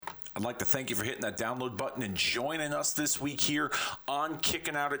I'd like to thank you for hitting that download button and joining us this week here on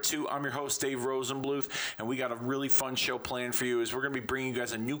Kicking Out at 2. I'm your host, Dave Rosenbluth, and we got a really fun show planned for you as we're going to be bringing you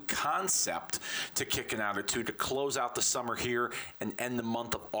guys a new concept to Kicking Out at 2 to close out the summer here and end the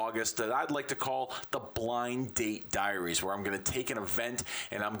month of August that I'd like to call the Blind Date Diaries, where I'm going to take an event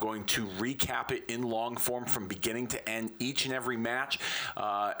and I'm going to recap it in long form from beginning to end, each and every match,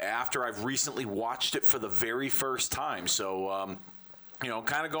 after I've recently watched it for the very first time. So,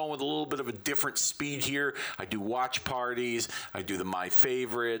 kind of going with a little bit of a different speed here. I do watch parties, I do the My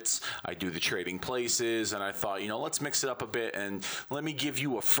Favorites, I do the Trading Places, and I thought, let's mix it up a bit and let me give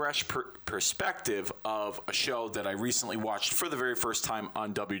you a fresh perspective of a show that I recently watched for the very first time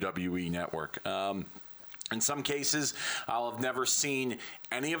on WWE Network. In some cases, I'll have never seen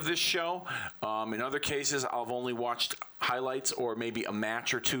any of this show. In other cases, I've only watched highlights or maybe a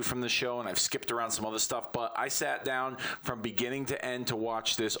match or two from the show, and I've skipped around some other stuff. But I sat down from beginning to end to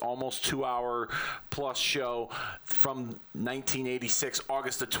watch this almost 2-hour plus show from 1986,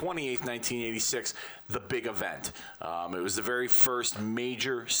 August the 28th, 1986, the big event. It was the very first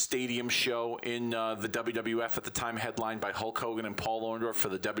major stadium show in the WWF at the time, headlined by Hulk Hogan and Paul Orndorff for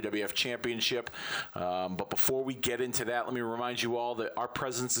the WWF Championship. But before we get into that, let me remind you all that our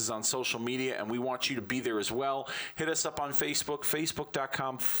presence is on social media, and we want you to be there as well. Hit us up on Facebook,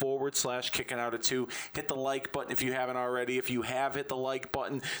 facebook.com/Kicking Out at 2. Hit the like button if you haven't already. If you have hit the like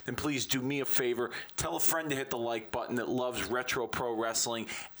button, then please do me a favor. Tell a friend to hit the like button that loves retro pro wrestling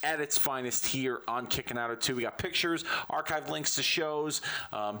at its finest here on Kicking Out at 2. We got pictures, archived links to shows,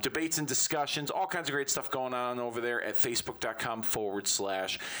 debates and discussions, all kinds of great stuff going on over there at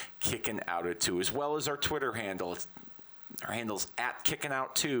facebook.com/Kicking Out at 2, as well as our Twitter handle. Our handle's at Kicking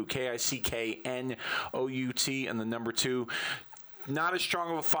Out 2, KICKNOUT, and the number 2. Not as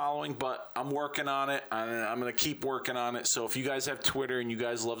strong of a following, but I'm working on it. I'm going to keep working on it. So if you guys have Twitter and you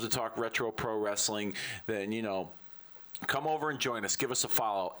guys love to talk retro pro wrestling, then, come over and join us. Give us a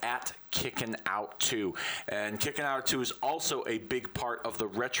follow at Kicking Out 2. And Kicking Out 2 is also a big part of the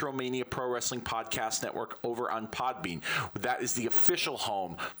Retromania Pro Wrestling Podcast Network over on Podbean. That is the official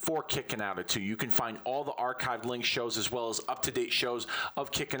home for Kicking Out at 2. You can find all the archived link shows as well as up-to-date shows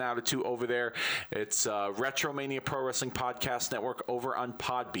of Kicking Out at 2 over there. It's Retromania Pro Wrestling Podcast Network over on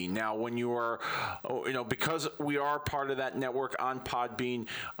Podbean. Now, when you are, because we are part of that network on Podbean,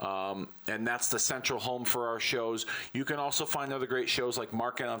 and that's the central home for our shows, you can also find other great shows like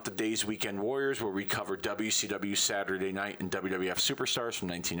Marking Out the Days Weekend Warriors, where we cover WCW Saturday Night and WWF Superstars from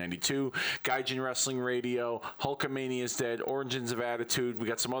 1992, Gaijin Wrestling Radio, Hulkamania is Dead, Origins of Attitude. We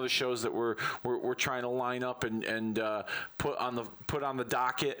got some other shows that we're trying to line up and put on the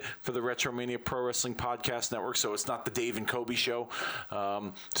docket for the Retromania Pro Wrestling Podcast Network. So it's not the Dave and Kobe show.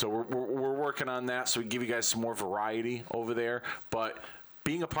 So we're working on that, so we give you guys some more variety over there. But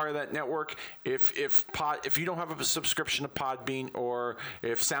being a part of that network, if you don't have a subscription to Podbean, or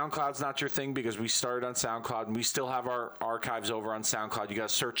if SoundCloud's not your thing, because we started on SoundCloud and we still have our archives over on SoundCloud, you got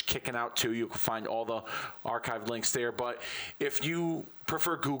to search Kicking Out 2. You can find all the archive links there. But if you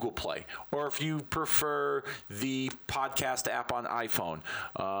prefer Google Play, or if you prefer the podcast app on iPhone,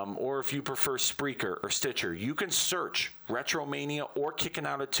 or if you prefer Spreaker or Stitcher, you can search Retromania or Kicking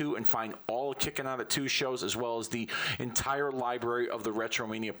Out at 2 and find all Kicking Out at 2 shows, as well as the entire library of the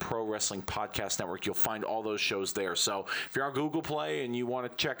Retromania Pro Wrestling Podcast Network. You'll find all those shows there. So if you're on Google Play and you want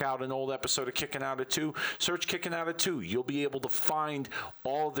to check out an old episode of Kicking Out at 2, search Kicking Out at 2. You'll be able to find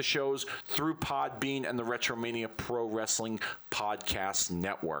all of the shows through Podbean and the Retromania Pro Wrestling Podcast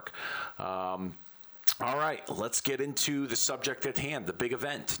Network. All right, let's get into the subject at hand, the big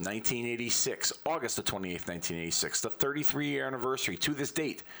event, 1986, August the 28th, 1986, the 33-year anniversary to this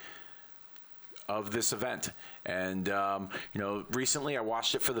date of this event. And, recently I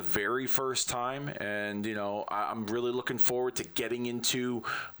watched it for the very first time, and, I'm really looking forward to getting into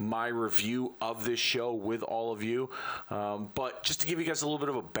my review of this show with all of you. But just to give you guys a little bit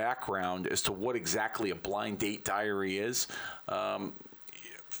of a background as to what exactly a blind date diary is,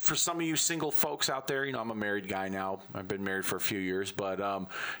 for some of you single folks out there, I'm a married guy now. I've been married for a few years, but,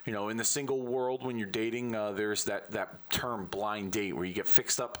 in the single world, when you're dating, there's that term blind date, where you get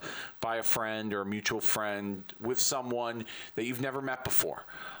fixed up by a friend or a mutual friend with someone that you've never met before.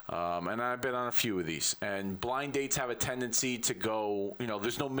 And I've been on a few of these. And blind dates have a tendency to go,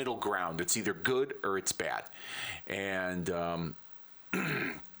 there's no middle ground. It's either good or it's bad. And,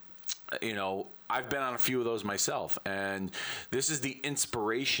 I've been on a few of those myself, and this is the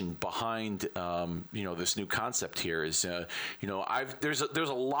inspiration behind this new concept here. Is there's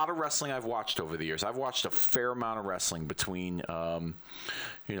a lot of wrestling I've watched over the years. I've watched a fair amount of wrestling between a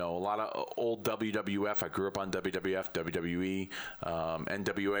lot of old WWF. I grew up on WWF, WWE,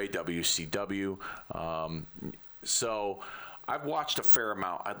 NWA, WCW. So I've watched a fair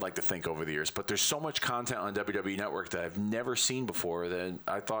amount, I'd like to think, over the years, but there's so much content on WWE Network that I've never seen before that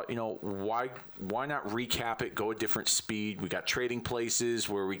I thought, why not recap it, go a different speed? We got Trading Places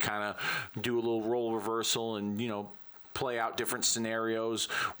where we kind of do a little role reversal and, play out different scenarios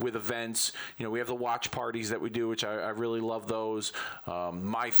with events. We have the watch parties that we do, which I really love those.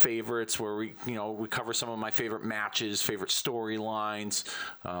 My favorites, where we cover some of my favorite matches, favorite storylines,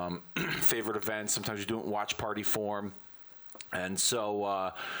 favorite events. Sometimes we do it in watch party form. And so,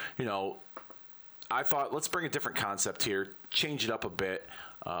 I thought, let's bring a different concept here, change it up a bit,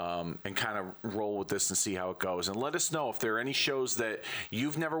 and kind of roll with this and see how it goes. And let us know if there are any shows that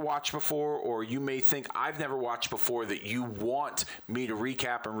you've never watched before, or you may think I've never watched before that you want me to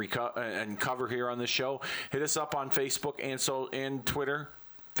recap and cover here on this show. Hit us up on Facebook and Twitter.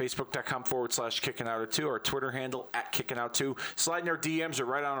 Facebook.com/KickinOut2, our Twitter handle @KickinOut2. Slide in our DMs or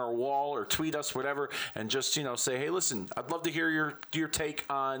right on our wall or tweet us, whatever, and just say, hey, listen, I'd love to hear your take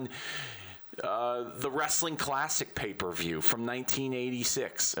on the Wrestling Classic pay-per-view from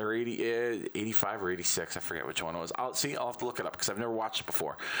 1986 or 85 or 86. I forget which one it was. I'll have to look it up because I've never watched it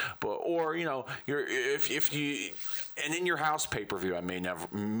before. Or if you an In Your House pay-per-view I may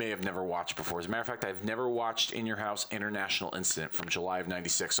have never watched before. As a matter of fact, I've never watched In Your House International Incident from July of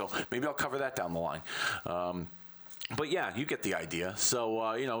 '96. So maybe I'll cover that down the line. But yeah, you get the idea.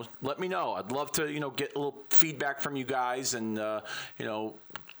 So let me know. I'd love to get a little feedback from you guys and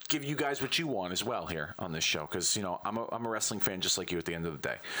give you guys what you want as well here on this show, because I'm a wrestling fan just like you at the end of the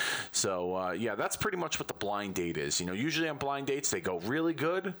day. So that's pretty much what the blind date is. Usually on blind dates they go really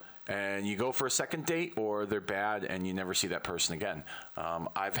good and you go for a second date, or they're bad and you never see that person again.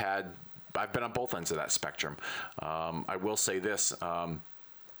 I've been on both ends of that spectrum. I will say this.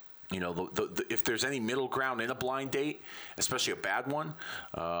 If there's any middle ground in a blind date, especially a bad one,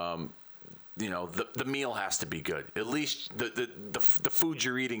 the meal has to be good. At least the food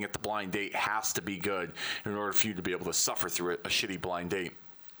you're eating at the blind date has to be good in order for you to be able to suffer through a shitty blind date.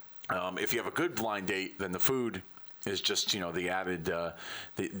 If you have a good blind date, then the food is just the added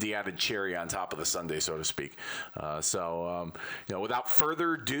cherry on top of the sundae, so to speak. Without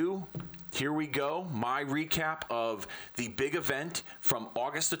further ado, here we go. My recap of the big event from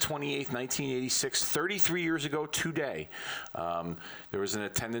August the 28th, 1986, 33 years ago today. There was an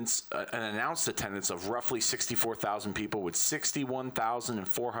announced attendance of roughly 64,000 people, with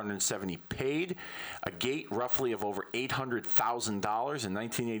 61,470 paid. A gate roughly of over $800,000 in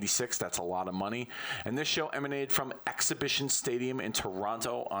 1986. That's a lot of money. And this show emanated from Exhibition Stadium in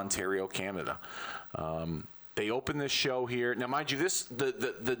Toronto, Ontario, Canada. They opened this show here. Now, mind you,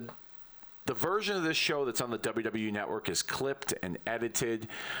 the version of this show that's on the WWE Network is clipped and edited.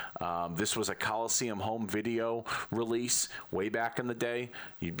 This was a Coliseum home video release way back in the day.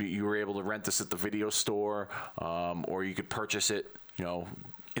 You were able to rent this at the video store, or you could purchase it,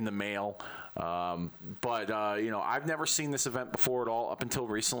 in the mail. I've never seen this event before at all up until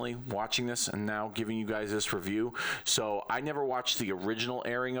recently, watching this and now giving you guys this review. So I never watched the original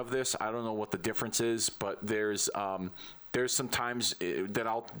airing of this. I don't know what the difference is, but there's some times that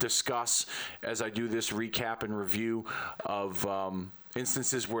I'll discuss as I do this recap and review of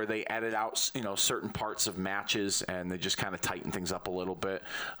instances where they edit out, certain parts of matches and they just kind of tighten things up a little bit.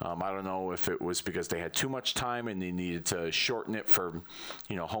 I don't know if it was because they had too much time and they needed to shorten it for,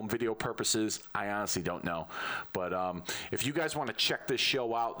 home video purposes. I honestly don't know. But if you guys want to check this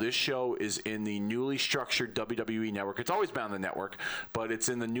show out, this show is in the newly structured WWE Network. It's always been on the network, but it's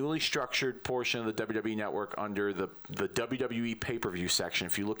in the newly structured portion of the WWE Network under the WWE pay-per-view section.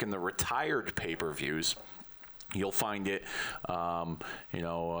 If you look in the retired pay-per-views, you'll find it,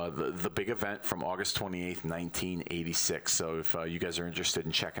 the big event from August 28th, 1986. So if you guys are interested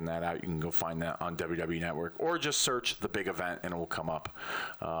in checking that out, you can go find that on WWE Network, or just search the big event and it will come up.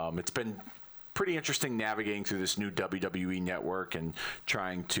 It's been pretty interesting navigating through this new WWE Network and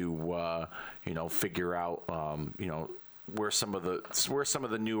trying to, figure out, where some of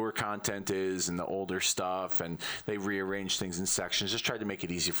the newer content is and the older stuff, and they rearrange things in sections. Just tried to make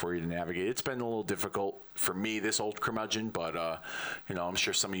it easy for you to navigate. It's been a little difficult for me, this old curmudgeon, but I'm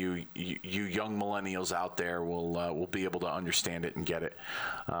sure some of you young millennials out there will be able to understand it and get it.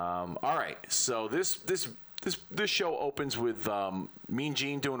 All right, so this This show opens with Mean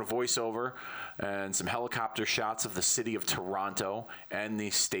Gene doing a voiceover and some helicopter shots of the city of Toronto and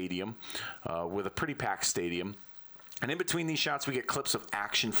the stadium, with a pretty packed stadium. And in between these shots, we get clips of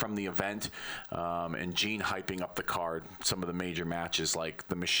action from the event, and Gene hyping up the card. Some of the major matches, like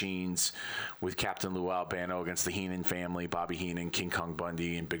the Machines with Captain Lou Albano against the Heenan family, Bobby Heenan, King Kong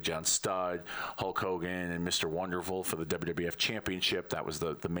Bundy, and Big John Studd, Hulk Hogan, and Mr. Wonderful for the WWF Championship. That was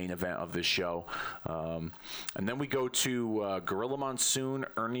the main event of this show. And then we go to Gorilla Monsoon,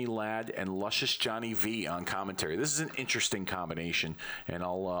 Ernie Ladd, and Luscious Johnny V on commentary. This is an interesting combination, and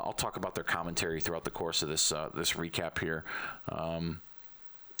I'll talk about their commentary throughout the course of this recap here,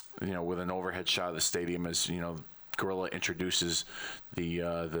 with an overhead shot of the stadium as Gorilla introduces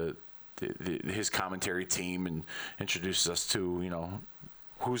his commentary team and introduces us to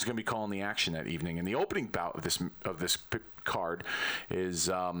who's going to be calling the action that evening. And the opening bout of this card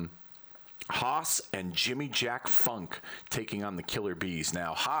is Haas and Jimmy Jack Funk taking on the Killer Bees.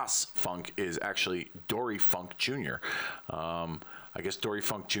 Now, Haas Funk is actually Dory Funk Jr. I guess Dory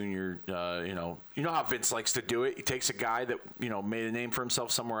Funk Jr., you know how Vince likes to do it. He takes a guy that, made a name for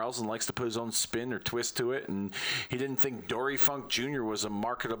himself somewhere else and likes to put his own spin or twist to it. And he didn't think Dory Funk Jr. was a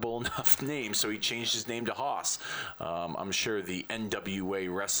marketable enough name, so he changed his name to Haas. I'm sure the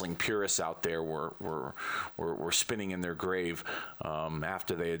NWA wrestling purists out there were spinning in their grave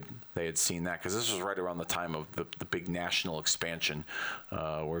after they had seen that, because this was right around the time of the big national expansion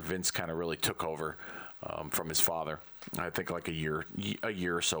where Vince kind of really took over from his father. I think like a year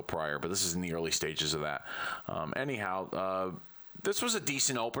or so prior, but this is in the early stages of that. This was a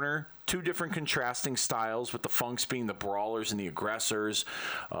decent opener. Two different contrasting styles, with the Funks being the brawlers and the aggressors.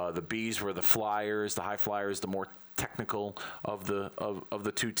 The Bees were the flyers, the high flyers, the more technical of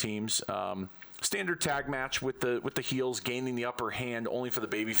the two teams. Standard tag match with the heels gaining the upper hand, only for the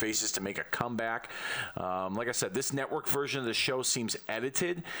baby faces to make a comeback. Like I said, this network version of the show seems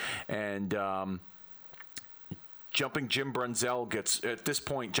edited, and Jumping Jim Brunzell gets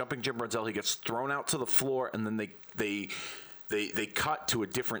thrown out to the floor, and then they cut to a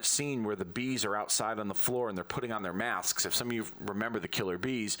different scene where the Bees are outside on the floor and they're putting on their masks. If some of you remember the Killer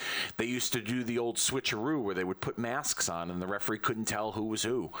Bees, they used to do the old switcheroo where they would put masks on and the referee couldn't tell who was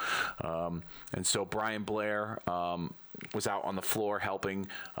who. And so Brian Blair was out on the floor helping,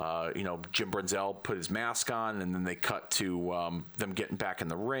 Jim Brunzell put his mask on, and then they cut to them getting back in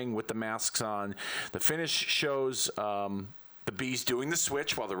the ring with the masks on. The finish shows the Bees doing the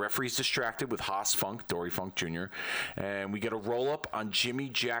switch while the referee's distracted with Haas Funk, Dory Funk Jr., and we get a roll-up on Jimmy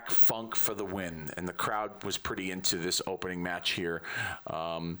Jack Funk for the win, and the crowd was pretty into this opening match here.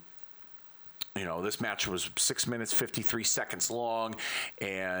 This match was 6 minutes, 53 seconds long,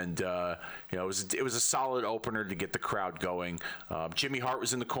 and, it was a solid opener to get the crowd going. Jimmy Hart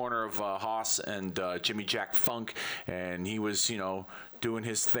was in the corner of Haas and Jimmy Jack Funk, and he was, doing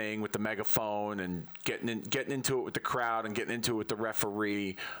his thing with the megaphone and getting into it with the crowd and getting into it with the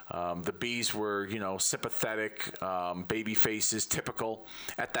referee. The Bees were, sympathetic, baby faces, typical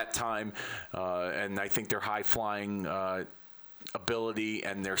at that time, and I think their high-flying ability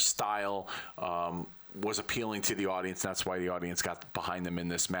and their style was appealing to the audience. That's why the audience got behind them in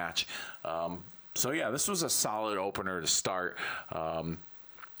this match. This was a solid opener to start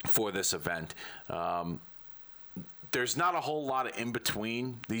for this event. There's not a whole lot of in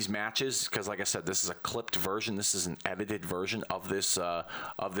between these matches because, like I said, this is a clipped version. This is an edited version of this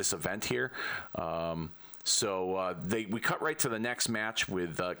event here. We cut right to the next match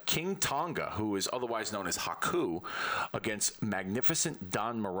with King Tonga, who is otherwise known as Haku, against Magnificent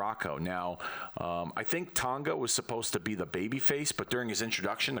Don Morocco. Now, I think Tonga was supposed to be the babyface, but during his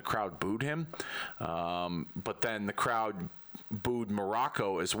introduction, the crowd booed him. But then the crowd booed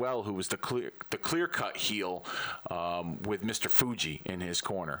Morocco as well, who was the clear-cut heel with Mr. Fuji in his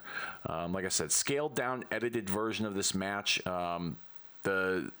corner. Like I said, scaled down, edited version of this match.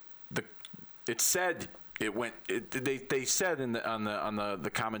 They said on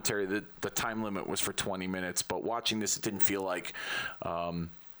the commentary that the time limit was for 20 minutes, but watching this, it didn't feel like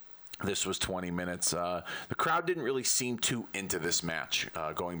this was 20 minutes. The crowd didn't really seem too into this match,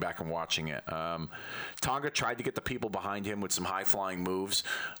 going back and watching it. Tonga tried to get the people behind him with some high-flying moves,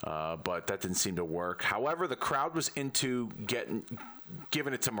 but that didn't seem to work. However, the crowd was into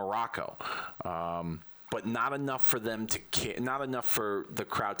giving it to Morocco. But not enough for them to not enough for the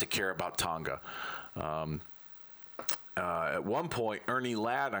crowd to care about Tonga. At one point, Ernie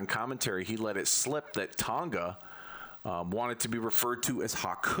Ladd on commentary, he let it slip that Tonga wanted to be referred to as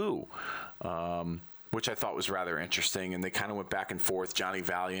Haku, which I thought was rather interesting. And they kind of went back and forth. Johnny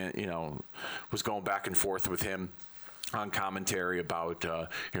Valiant, was going back and forth with him on commentary about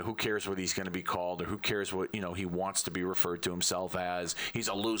who cares what he's going to be called, or who cares what he wants to be referred to himself as. He's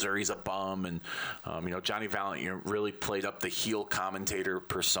a loser, he's a bum, and Johnny Valiant really played up the heel commentator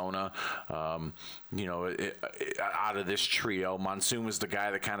persona. Out of this trio, Monsoon was the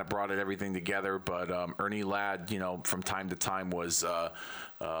guy that kind of brought everything together, but Ernie Ladd, from time to time was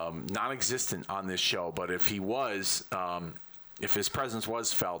non-existent on this show. But if he was. If his presence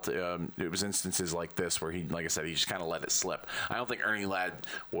was felt, it was instances like this where he, like I said, he just kind of let it slip. I don't think Ernie Ladd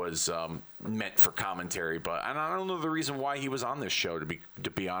was meant for commentary, but I don't know the reason why he was on this show. To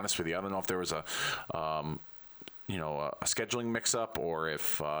be honest with you, I don't know if there was a scheduling mix-up, or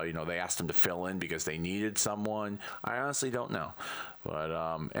if they asked him to fill in because they needed someone. I honestly don't know.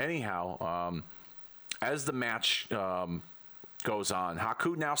 But anyhow, as the match goes on,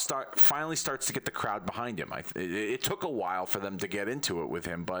 Haku now finally starts to get the crowd behind him. It took a while for them to get into it with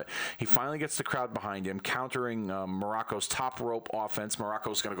him, but he finally gets the crowd behind him, countering Morocco's top rope offense.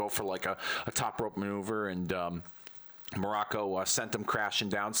 Morocco's going to go for like a top rope maneuver, and Morocco sent him crashing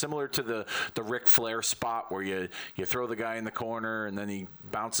down, similar to the Ric Flair spot where you throw the guy in the corner and then he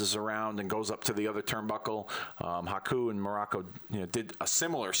bounces around and goes up to the other turnbuckle. Haku and Morocco did a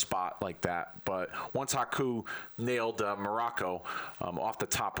similar spot like that, but once Haku nailed Morocco off the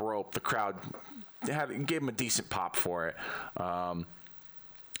top rope, the crowd gave him a decent pop for it.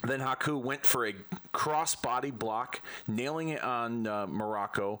 Then Haku went for a cross-body block, nailing it on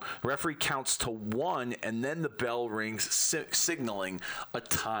Morocco. Referee counts to 1, and then the bell rings, signaling a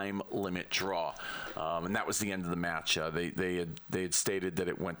time limit draw. And that was the end of the match. They had stated that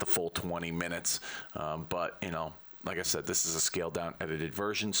it went the full 20 minutes, but like I said, this is a scaled-down, edited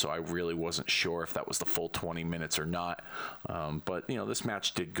version, so I really wasn't sure if that was the full 20 minutes or not. But, this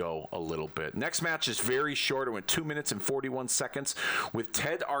match did go a little bit. Next match is very short. It went 2 minutes and 41 seconds with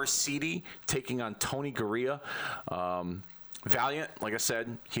Ted Arcidi taking on Tony Garea. Valiant, like I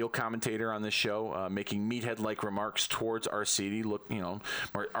said, heel commentator on this show, making meathead-like remarks towards Arcidi.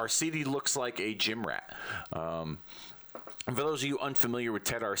 Arcidi looks like a gym rat. And for those of you unfamiliar with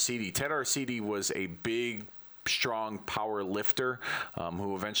Ted Arcidi was a big, strong power lifter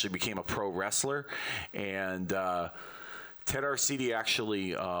who eventually became a pro wrestler. And Ted Arcidi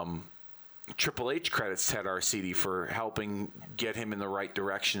actually, Triple H credits Ted Arcidi for helping get him in the right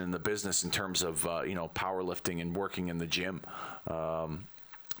direction in the business in terms of powerlifting and working in the gym.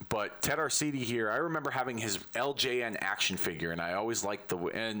 But Ted Arcidi here, I remember having his LJN action figure, and I always liked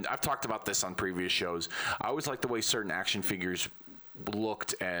and I've talked about this on previous shows, I always liked the way certain action figures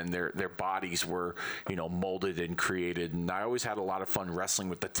looked and their bodies were molded and created, and I always had a lot of fun wrestling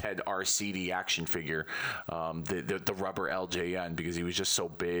with the Ted Arcidi action figure, the rubber LJN, because he was just so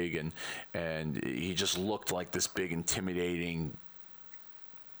big and he just looked like this big, intimidating,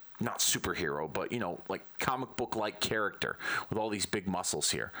 not superhero, but like comic book like character with all these big muscles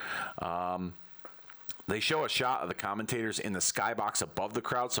here. They show a shot of the commentators in the skybox above the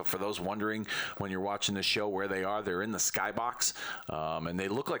crowd. So for those wondering when you're watching the show where they are, they're in the skybox, and they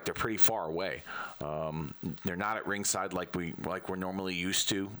look like they're pretty far away. They're not at ringside like we're normally used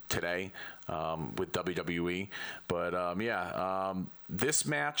to today with WWE. But this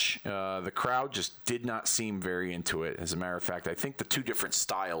match, the crowd just did not seem very into it. As a matter of fact, I think the two different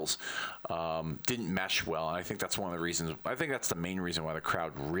styles didn't mesh well, and I think that's one of the reasons. I think that's the main reason why the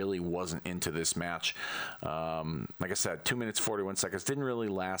crowd really wasn't into this match. Like I said, 2 minutes 41 seconds didn't really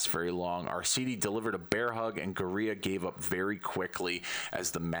last very long. Arcidi delivered a bear hug, and Garea gave up very quickly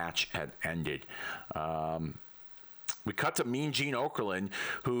as the match had ended. We cut to Mean Gene Okerlund,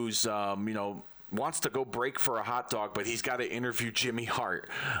 who's wants to go break for a hot dog, but he's got to interview Jimmy Hart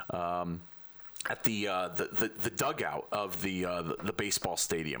at the dugout of the baseball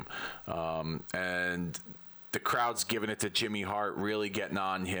stadium, and the crowd's giving it to Jimmy Hart, really getting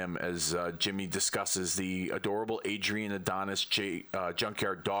on him as Jimmy discusses the adorable Adrian Adonis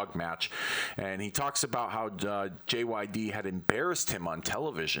Junkyard Dog match. And he talks about how JYD had embarrassed him on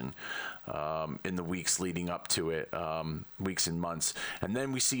television in the weeks leading up to it, weeks and months. And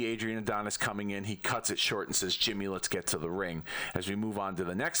then we see Adrian Adonis coming in. He cuts it short and says, Jimmy, let's get to the ring. As we move on to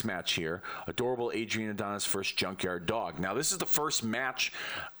the next match here, adorable Adrian Adonis versus Junkyard Dog. Now, this is the first match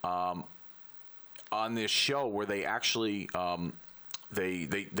on this show where they actually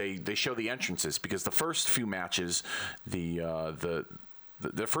they show the entrances, because the first few matches, the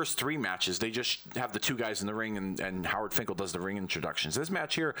first three matches, they just have the two guys in the ring, and Howard Finkel does the ring introductions. This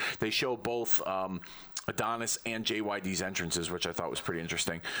match here, they show both Adonis and JYD's entrances, which I thought was pretty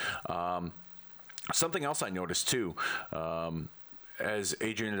interesting. Something else I noticed too, as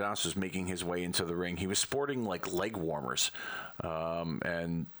Adrian Adonis was making his way into the ring, he was sporting like leg warmers,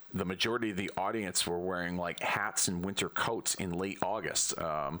 and the majority of the audience were wearing like hats and winter coats in late August.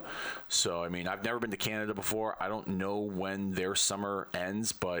 So, I mean, I've never been to Canada before. I don't know when their summer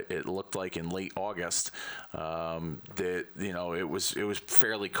ends, but it looked like in late August that, you know, it was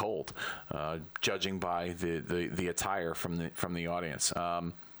fairly cold, judging by the attire from the audience.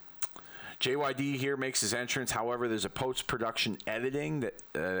 JYD here makes his entrance. However, there's a post-production editing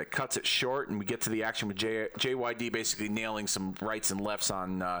that cuts it short, and we get to the action with JYD basically nailing some rights and lefts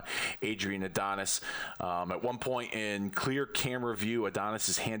on Adrian Adonis. At one point in clear camera view, Adonis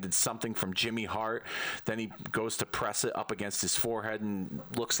is handed something from Jimmy Hart. Then he goes to press it up against his forehead and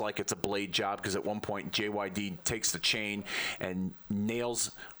looks like it's a blade job, because at one point JYD takes the chain and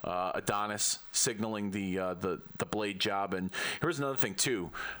nails Adonis, signaling the blade job. And here's another thing too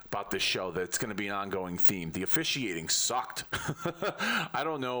about this show that's going to be an ongoing theme. The officiating sucked. I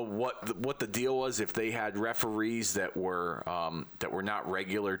don't know what the deal was, if they had referees that were not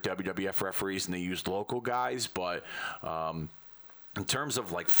regular WWF referees and they used local guys, but in terms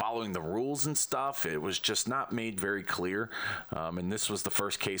of like following the rules and stuff, it was just not made very clear. And this was the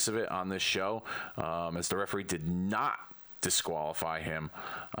first case of it on this show, as the referee did not disqualify him.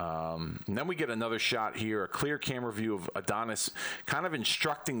 And then we get another shot here, a clear camera view of Adonis kind of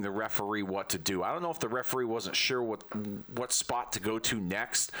instructing the referee what to do. I don't know if the referee wasn't sure what spot to go to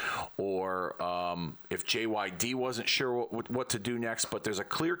next, or if JYD wasn't sure what to do next, but there's a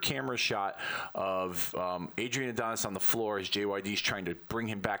clear camera shot of Adrian Adonis on the floor as JYD's trying to bring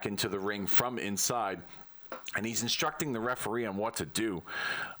him back into the ring from inside, and he's instructing the referee on what to do.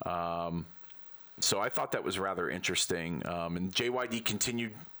 So I thought that was rather interesting. And JYD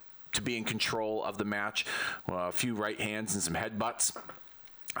continued to be in control of the match. A few right hands and some headbutts.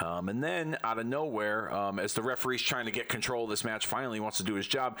 And then, out of nowhere, as the referee's trying to get control of this match, finally wants to do his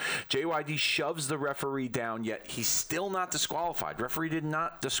job, JYD shoves the referee down, yet he's still not disqualified. Referee did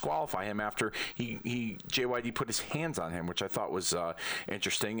not disqualify him after JYD put his hands on him, which I thought was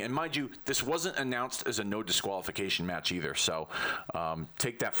interesting. And mind you, this wasn't announced as a no disqualification match either, so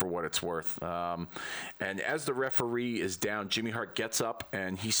take that for what it's worth. And as the referee is down, Jimmy Hart gets up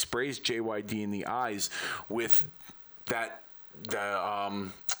and he sprays JYD in the eyes with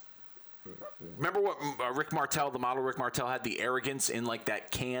remember what Rick Martel, the model Rick Martel, had the arrogance in like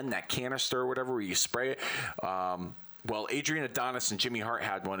that canister or whatever, where you spray it? Well, Adrian Adonis and Jimmy Hart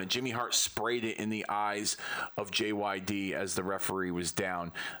had one, and Jimmy Hart sprayed it in the eyes of JYD as the referee was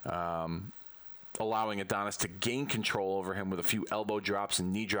down, allowing Adonis to gain control over him with a few elbow drops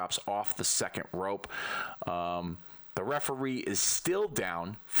and knee drops off the second rope. The referee is still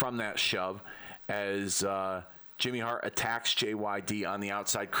down from that shove as Jimmy Hart attacks JYD on the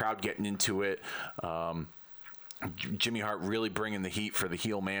outside, crowd getting into it. Jimmy Hart really bringing the heat for the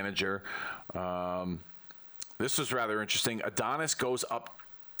heel manager. This was rather interesting. Adonis goes up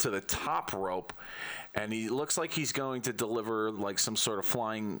to the top rope, and he looks like he's going to deliver like some sort of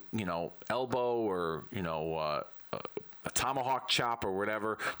flying, elbow or, a tomahawk chop or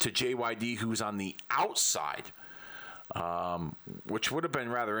whatever to JYD, who's on the outside. Which would have been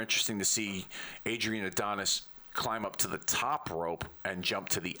rather interesting to see Adrian Adonis climb up to the top rope and jump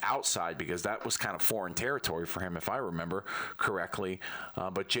to the outside, because that was kind of foreign territory for him, if I remember correctly.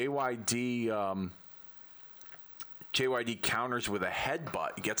 But JYD counters with a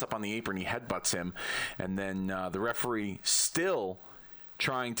headbutt. He gets up on the apron, he headbutts him, and then the referee still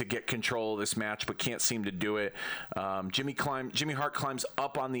trying to get control of this match, but can't seem to do it. Jimmy Hart climbs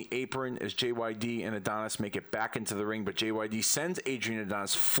up on the apron as JYD and Adonis make it back into the ring, but JYD sends Adrian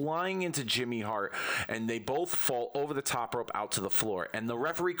Adonis flying into Jimmy Hart, and they both fall over the top rope out to the floor. And the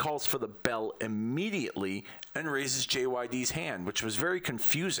referee calls for the bell immediately and raises JYD's hand, which was very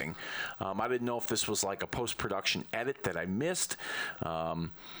confusing. I didn't know if this was like a post-production edit that I missed.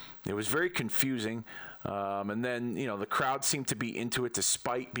 It was very confusing. And then, the crowd seemed to be into it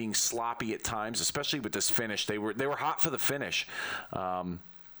despite being sloppy at times, especially with this finish. They were hot for the finish.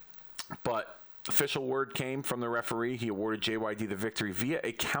 But official word came from the referee. He awarded JYD the victory via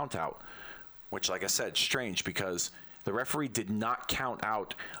a countout, which, like I said, strange, because the referee did not count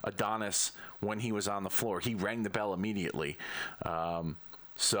out Adonis when he was on the floor. He rang the bell immediately.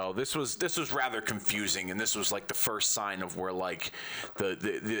 So this was rather confusing, and this was like the first sign of where like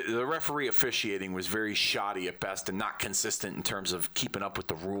the referee officiating was very shoddy at best and not consistent in terms of keeping up with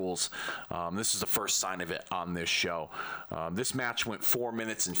the rules. This is the first sign of it on this show. This match went 4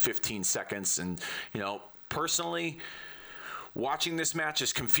 minutes and 15 seconds, and personally, watching this match,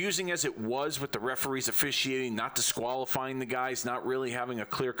 as confusing as it was with the referees officiating, not disqualifying the guys, not really having a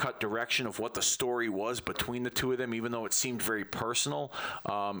clear-cut direction of what the story was between the two of them, even though it seemed very personal,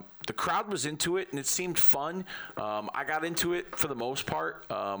 the crowd was into it, and it seemed fun. I got into it for the most part.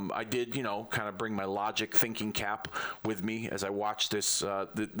 I did, kind of bring my logic thinking cap with me as I watched this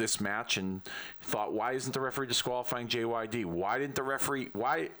this match, and thought, why isn't the referee disqualifying JYD? Why didn't the referee?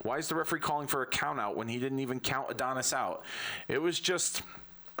 Why is the referee calling for a count out when he didn't even count Adonis out? It was just.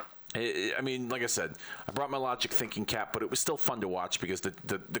 Like I said, I brought my logic thinking cap, but it was still fun to watch because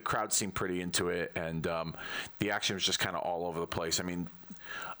the crowd seemed pretty into it, and the action was just kind of all over the place.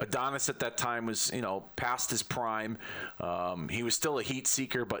 Adonis at that time was, past his prime. He was still a heat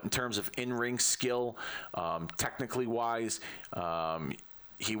seeker, but in terms of in-ring skill, technically wise,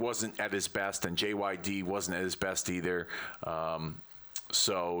 he wasn't at his best, and JYD wasn't at his best either.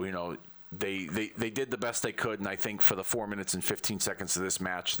 They did the best they could, and I think for the 4 minutes and 15 seconds of this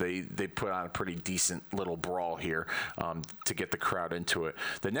match, they put on a pretty decent little brawl here to get the crowd into it.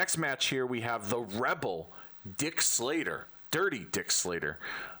 The next match here, we have the Rebel, Dick Slater, Dirty Dick Slater,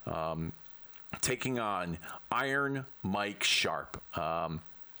 taking on Iron Mike Sharp.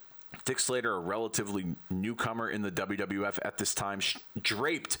 Dick Slater, a relatively newcomer in the WWF at this time,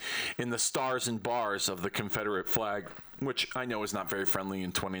 draped in the stars and bars of the Confederate flag, which I know is not very friendly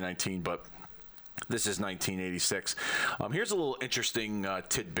in 2019, but this is 1986. Here's a little interesting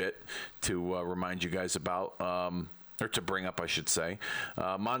tidbit to remind you guys about, or to bring up, I should say.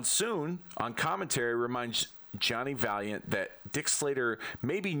 Monsoon, on commentary, reminds Johnny Valiant that Dick Slater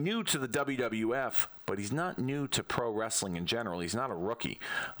may be new to the WWF, but he's not new to pro wrestling in general. He's not a rookie.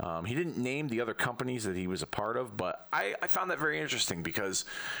 He didn't name the other companies that he was a part of, but I found that very interesting because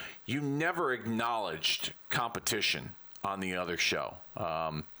you never acknowledged competition on the other show.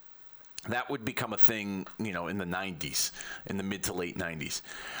 That would become a thing, in the 90s, in the mid to late 90s.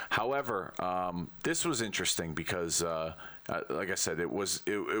 However, this was interesting because, like I said, it was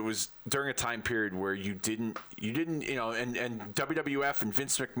during a time period where you didn't, and WWF and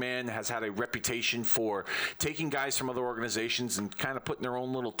Vince McMahon has had a reputation for taking guys from other organizations and kind of putting their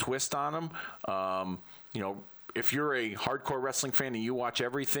own little twist on them. If you're a hardcore wrestling fan and you watch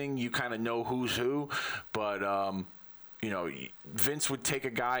everything, you kind of know who's who, but Vince would take a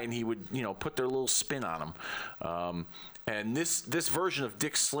guy and he would, put their little spin on him. And this version of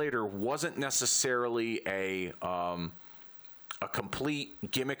Dick Slater wasn't necessarily a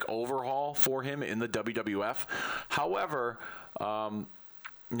complete gimmick overhaul for him in the WWF. However,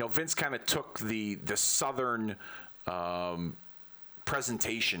 Vince kind of took the Southern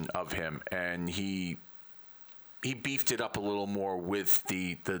presentation of him, and he beefed it up a little more with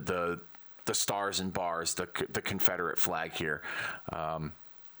the stars and bars, the Confederate flag here.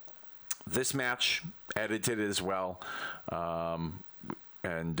 This match edited as well.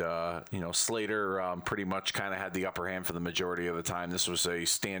 Slater pretty much kind of had the upper hand for the majority of the time. This was a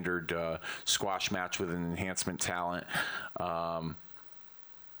standard squash match with an enhancement talent.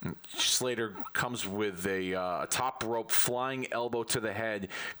 Slater comes with a top rope flying elbow to the head,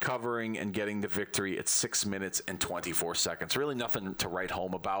 covering and getting the victory at 6 minutes and 24 seconds. Really nothing to write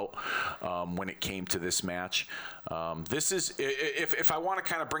home about when it came to this match. This is, if I want to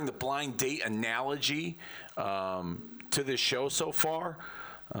kind of bring the blind date analogy to this show so far,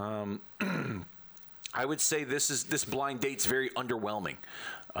 I would say this blind date's very underwhelming.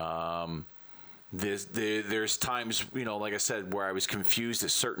 There's times, like I said, where I was confused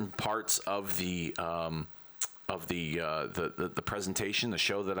at certain parts of the presentation, the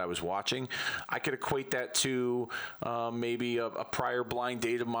show that I was watching. I could equate that to maybe a prior blind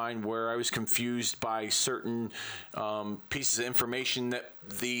date of mine where I was confused by certain pieces of information that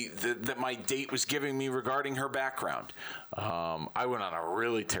that my date was giving me regarding her background. I went on a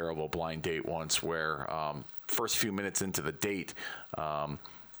really terrible blind date once where first few minutes into the date,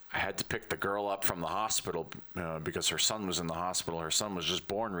 I had to pick the girl up from the hospital because her son was in the hospital. Her son was just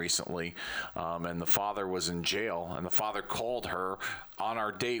born recently, and the father was in jail. And the father called her on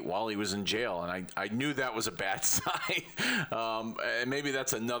our date while he was in jail, and I knew that was a bad sign. And maybe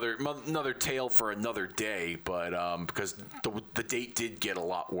that's another tale for another day. But because the date did get a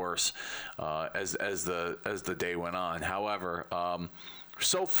lot worse as the day went on. However.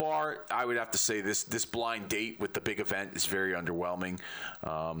 So far, I would have to say this blind date with the big event is very underwhelming.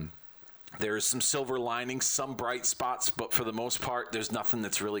 There's some silver linings, some bright spots, but for the most part, there's nothing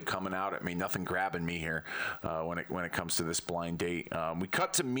that's really coming out at me, nothing grabbing me here when it comes to this blind date. We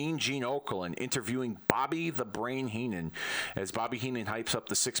cut to Mean Gene Okerlund interviewing Bobby the Brain Heenan as Bobby Heenan hypes up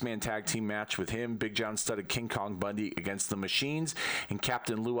the six-man tag team match with him, Big John Studd, King Kong Bundy against the Machines and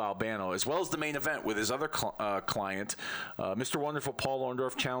Captain Lou Albano, as well as the main event with his other client, Mr. Wonderful Paul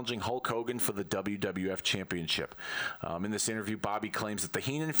Orndorff, challenging Hulk Hogan for the WWF Championship. In this interview, Bobby claims that the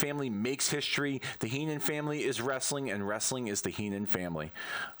Heenan family makes history. The Heenan family is wrestling, and wrestling is the Heenan family.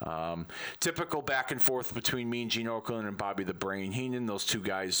 Typical back and forth between Mean Gene Okerlund and Bobby the Brain Heenan. Those two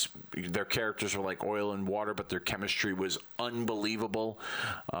guys, their characters were like oil and water, but their chemistry was unbelievable.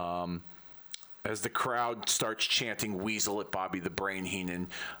 As the crowd starts chanting Weasel at Bobby the Brain Heenan,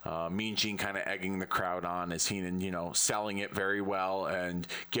 Mean Gene kind of egging the crowd on as Heenan, selling it very well and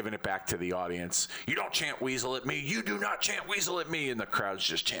giving it back to the audience. You don't chant Weasel at me. You do not chant Weasel at me. And the crowd's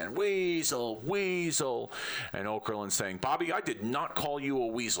just chanting Weasel, Weasel. And Okerlund saying, Bobby, I did not call you a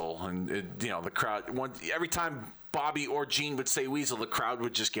weasel. And, the crowd, every time Bobby or Gene would say Weasel, the crowd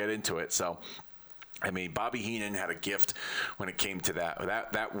would just get into it. So, Bobby Heenan had a gift when it came to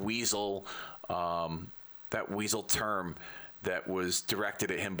that Weasel. That Weasel term that was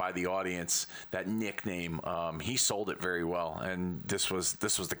directed at him by the audience, that nickname, he sold it very well, and this was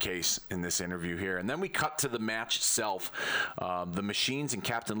the case in this interview here. And then we cut to the match itself, the Machines and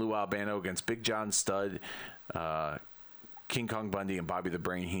Captain Lou Albano against Big John Studd, King Kong Bundy, and Bobby the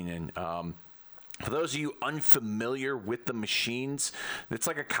Brain Heenan. For those of you unfamiliar with the Machines, it's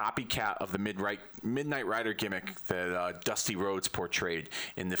like a copycat of the Midnight Rider gimmick that Dusty Rhodes portrayed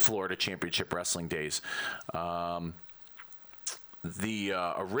in the Florida Championship Wrestling days.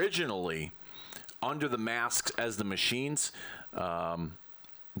 Originally, under the masks as the Machines,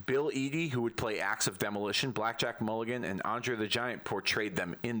 Bill Eadie, who would play Acts of Demolition, Blackjack Mulligan, and Andre the Giant portrayed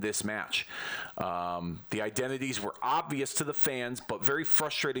them in this match. The identities were obvious to the fans, but very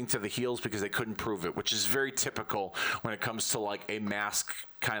frustrating to the heels because they couldn't prove it, which is very typical when it comes to like a mask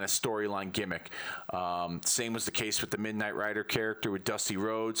kind of storyline gimmick. Same was the case with the Midnight Rider character with Dusty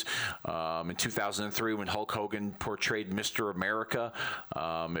Rhodes in 2003 when Hulk Hogan portrayed Mr. America.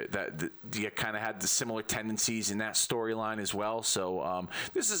 You kind of had the similar tendencies in that storyline as well. So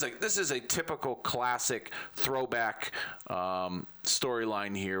this is a typical classic throwback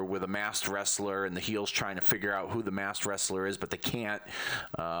storyline here with a masked wrestler and the heels trying to figure out who the masked wrestler is, but they can't.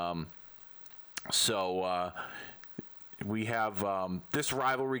 We have this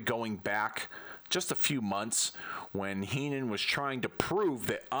rivalry going back just a few months when Heenan was trying to prove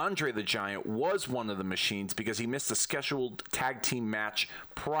that Andre the Giant was one of the Machines because he missed a scheduled tag team match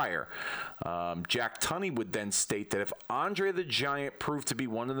prior. Jack Tunney would then state that if Andre the Giant proved to be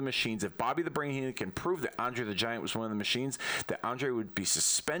one of the Machines, if Bobby the Brain Heenan can prove that Andre the Giant was one of the Machines, that Andre would be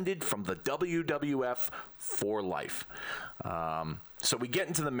suspended from the WWF for life. So we get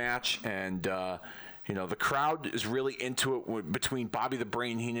into the match, and the crowd is really into it between Bobby the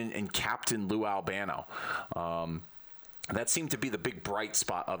Brain Heenan and Captain Lou Albano. That seemed to be the big bright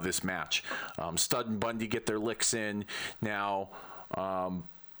spot of this match. Studd and Bundy get their licks in. Now,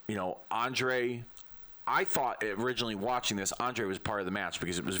 Andre, I thought originally watching this, Andre was part of the match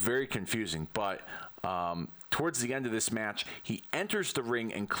because it was very confusing. But towards the end of this match, he enters the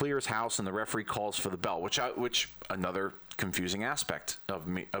ring and clears house, and the referee calls for the bell, which another confusing aspect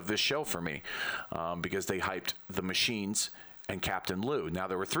of this show for me, because they hyped the Machines and Captain Lou. Now,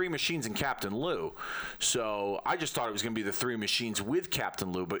 there were three Machines and Captain Lou, so I just thought it was going to be the three Machines with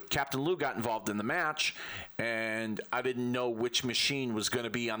Captain Lou, but Captain Lou got involved in the match, and I didn't know which Machine was going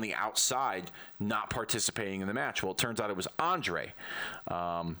to be on the outside not participating in the match. Well, it turns out it was Andre.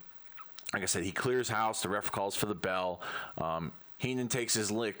 Like I said, he clears house. The ref calls for the bell. Heenan takes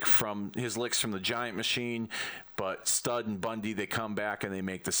his licks from the Giant Machine, but Studd and Bundy, they come back and they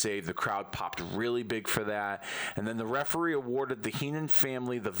make the save. The crowd popped really big for that. And then the referee awarded the Heenan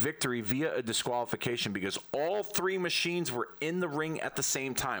family the victory via a disqualification because all three Machines were in the ring at the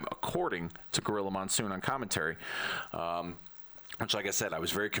same time, according to Gorilla Monsoon on commentary. Which, like I said, I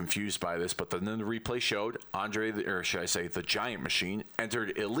was very confused by this, but then the replay showed the Giant Machine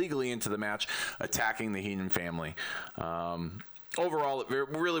entered illegally into the match, attacking the Heenan family. Overall, it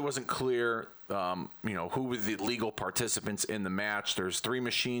really wasn't clear, who were the legal participants in the match. There's three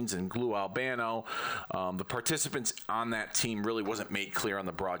Machines and Lou Albano. The participants on that team really wasn't made clear on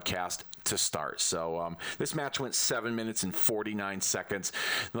the broadcast to start. So this match went 7 minutes and 49 seconds.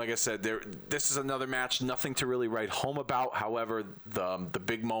 Like I said, this is another match, nothing to really write home about. However, the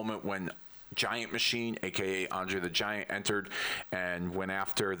big moment when Giant Machine, aka Andre the Giant, entered and went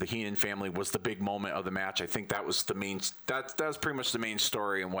after the Heenan family. Was the big moment of the match. I think that was the main. That was pretty much the main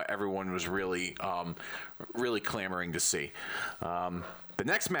story and what everyone was really clamoring to see. The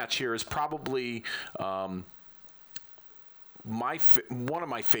next match here is probably one of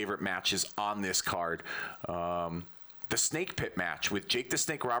my favorite matches on this card. The Snake Pit match with Jake the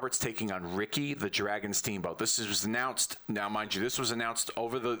Snake Roberts taking on Ricky the Dragon Steamboat. This was announced, now mind you, this was announced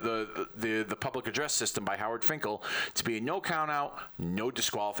over the public address system by Howard Finkel to be a no count out, no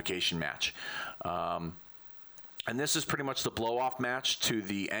disqualification match. And this is pretty much the blow-off match to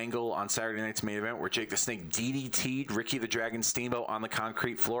the angle on Saturday night's main event where Jake the Snake DDT'd Ricky the Dragon Steamboat on the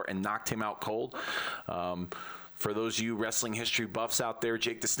concrete floor and knocked him out cold. For those of you wrestling history buffs out there,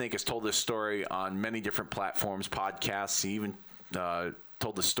 Jake the Snake has told this story on many different platforms, podcasts. He even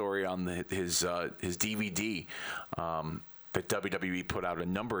told the story on his DVD that WWE put out a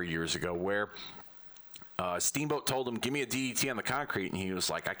number of years ago where Steamboat told him, give me a DDT on the concrete. And he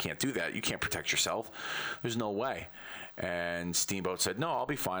was like, I can't do that. You can't protect yourself. There's no way. And Steamboat said, no, I'll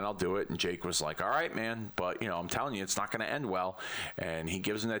be fine. I'll do it. And Jake was like, all right, man. But, I'm telling you, it's not going to end well. And he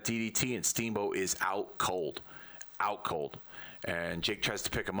gives him that DDT, and Steamboat is out cold. And Jake tries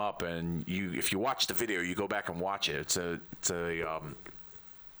to pick him up, and if you watch the video, you go back and watch it. It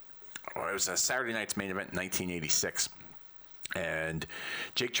was a Saturday night's main event in 1986. And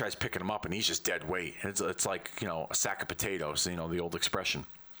Jake tries picking him up, and he's just dead weight. It's like, a sack of potatoes, the old expression.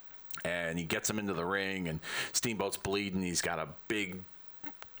 And he gets him into the ring, and Steamboat's bleeding. He's got a big,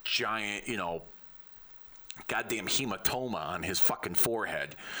 giant, goddamn hematoma on his fucking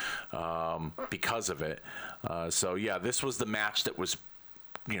forehead because of it. So, yeah, this was the match that was,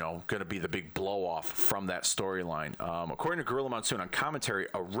 going to be the big blow-off from that storyline. According to Gorilla Monsoon on commentary,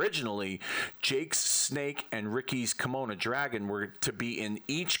 originally Jake's Snake and Ricky's Kimona Dragon were to be in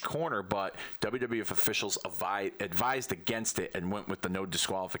each corner, but WWF officials advised against it and went with the no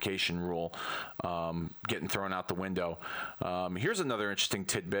disqualification rule, getting thrown out the window. Here's another interesting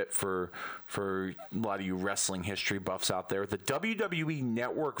tidbit for a lot of you wrestling history buffs out there. The WWE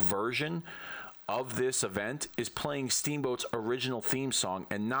Network version of this event is playing Steamboat's original theme song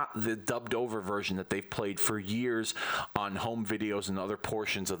and not the dubbed over version that they've played for years on home videos and other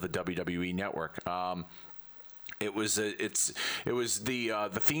portions of the WWE Network. It was the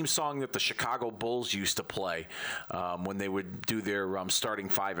theme song that the Chicago Bulls used to play when they would do their starting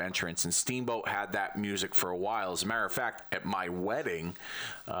five entrance, and Steamboat had that music for a while. As a matter of fact, at my wedding,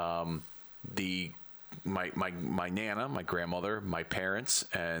 my nana, my grandmother, my parents,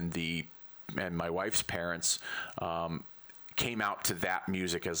 and my wife's parents came out to that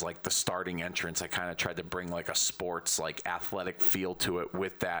music as like the starting entrance. I kind of tried to bring like a sports, like athletic feel to it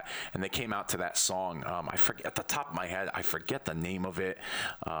with that, and they came out to that song. I forget at the top of my head. I forget the name of it.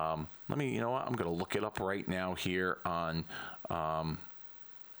 Let me, you know what? I'm gonna look it up right now here on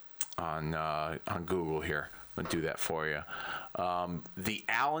Google here. I'm gonna do that for you. The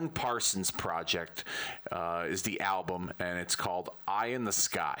Alan Parsons Project is the album, and it's called "Eye in the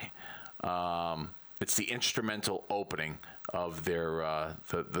Sky." It's the instrumental opening of their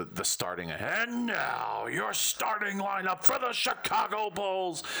the starting. And now your starting lineup for the Chicago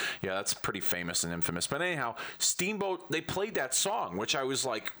Bulls. Yeah, that's pretty famous and infamous. But anyhow, Steamboat, they played that song, which I was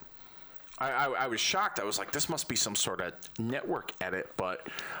like, I was shocked. I was like, this must be some sort of network edit. But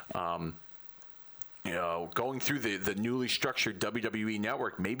going through the newly structured WWE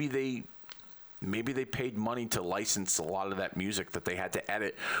Network, maybe they paid money to license a lot of that music that they had to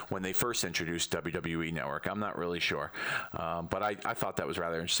edit when they first introduced WWE Network. I'm not really sure. But I thought that was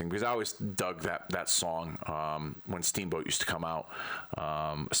rather interesting because I always dug that song when Steamboat used to come out,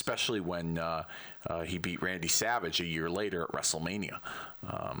 especially when he beat Randy Savage a year later at WrestleMania.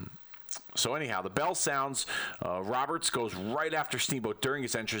 So anyhow, the bell sounds. Roberts goes right after Steamboat during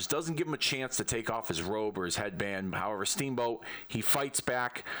his entrance. Doesn't give him a chance to take off his robe or his headband. However, Steamboat, he fights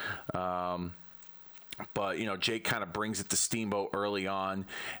back. But, Jake kind of brings it to Steamboat early on.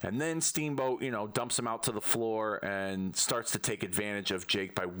 And then Steamboat, dumps him out to the floor and starts to take advantage of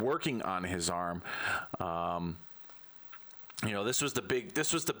Jake by working on his arm. This was the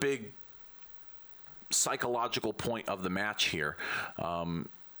big psychological point of the match here.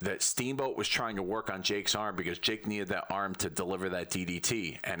 That Steamboat was trying to work on Jake's arm because Jake needed that arm to deliver that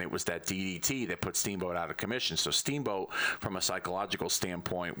DDT, and it was that DDT that put Steamboat out of commission. So Steamboat, from a psychological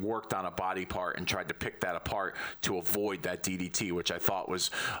standpoint, worked on a body part and tried to pick that apart to avoid that DDT, which I thought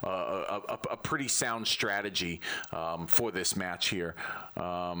was a pretty sound strategy for this match here.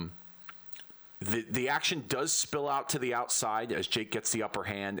 The action does spill out to the outside as Jake gets the upper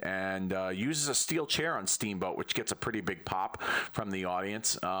hand and uses a steel chair on Steamboat, which gets a pretty big pop from the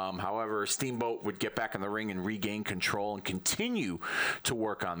audience. However, Steamboat would get back in the ring and regain control and continue to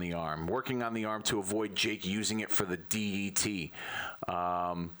work on the arm, working on the arm to avoid Jake using it for the DDT.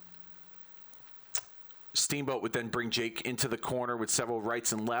 Steamboat would then bring Jake into the corner with several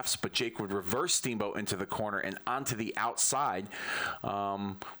rights and lefts, but Jake would reverse Steamboat into the corner and onto the outside.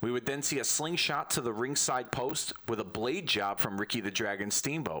 We would then see a slingshot to the ringside post with a blade job from Ricky the Dragon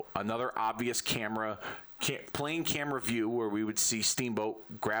Steamboat. Another obvious plain camera view where we would see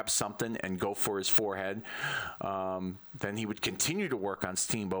Steamboat grab something and go for his forehead. Then he would continue to work on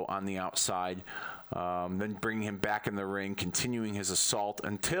Steamboat on the outside. Then bring him back in the ring, continuing his assault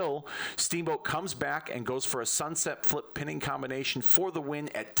until Steamboat comes back and goes for a sunset flip pinning combination for the win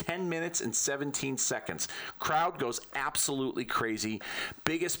at 10 minutes and 17 seconds. Crowd goes absolutely crazy.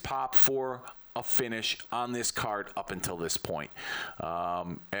 Biggest pop for a finish on this card up until this point.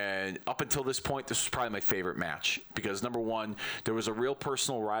 And up until this point, this was probably my favorite match because, number one, there was a real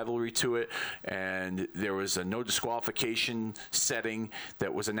personal rivalry to it, and there was a no disqualification setting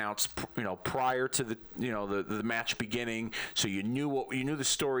that was announced, prior to the match beginning, so you knew the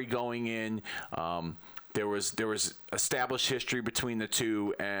story going in. There was established history between the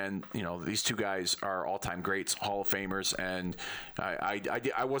two, and these two guys are all-time greats, Hall of Famers, and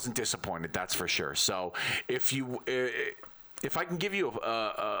I wasn't disappointed, that's for sure. So if I can give you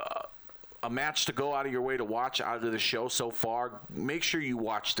a match to go out of your way to watch out of the show so far, make sure you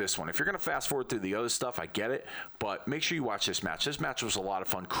watch this one. If you're going to fast forward through the other stuff, I get it, but make sure you watch this match. This match was a lot of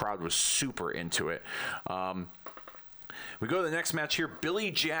fun. Crowd was super into it. We go to the next match here.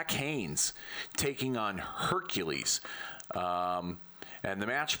 Billy Jack Haynes taking on Hercules. And the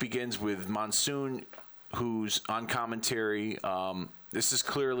match begins with Monsoon, who's on commentary. This is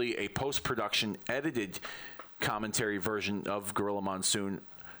clearly a post-production edited commentary version of Gorilla Monsoon,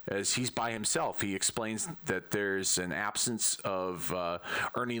 as he's by himself. He explains that there's an absence of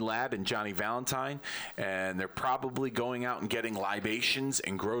Ernie Ladd and Johnny Valentine, and they're probably going out and getting libations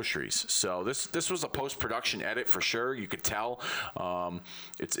and groceries. So this was a post-production edit for sure. You could tell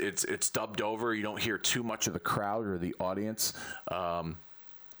it's dubbed over. You don't hear too much of the crowd or the audience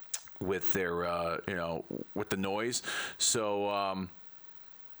with their with the noise. So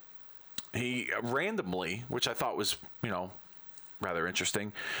he randomly, which I thought was rather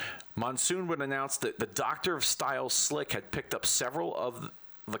interesting, Monsoon would announce that the Doctor of Style Slick had picked up several of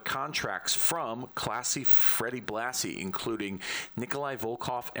the contracts from Classy Freddie Blassie, including Nikolai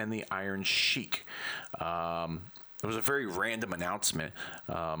Volkov and the Iron Sheik. It was a very random announcement,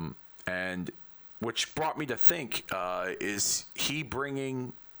 and which brought me to think, is he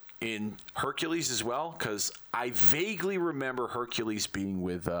bringing in Hercules as well? Because I vaguely remember Hercules being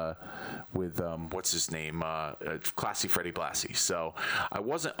with what's his name, Classy Freddie Blassie. So I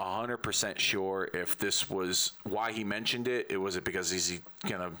wasn't 100% sure if this was why he mentioned it. Was it because he's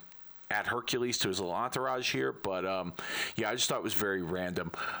gonna add Hercules to his little entourage here? But yeah, I just thought it was very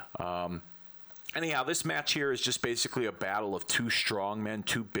random. Anyhow, this match here is just basically a battle of two strong men,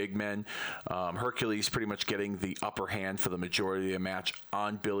 two big men. Hercules pretty much getting the upper hand for the majority of the match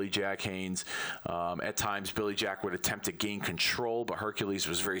on Billy Jack Haynes. At times, Billy Jack would attempt to gain control, but Hercules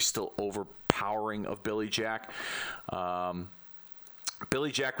was very still overpowering of Billy Jack.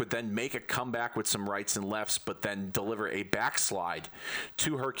 Billy Jack would then make a comeback with some rights and lefts, but then deliver a backslide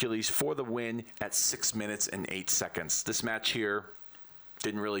to Hercules for the win at 6 minutes and 8 seconds. This match here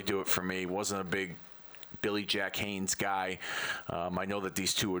didn't really do it for me. Wasn't a big Billy Jack Haynes guy. I know that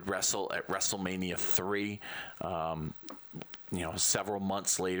these two would wrestle at WrestleMania 3, several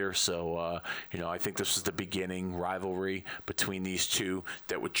months later. So, I think this was the beginning rivalry between these two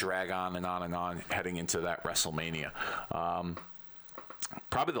that would drag on and on and on heading into that WrestleMania.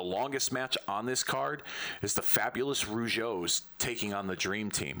 Probably the longest match on this card is the Fabulous Rougeaus taking on the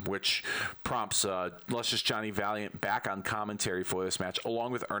Dream Team, which prompts Luscious Johnny Valiant back on commentary for this match,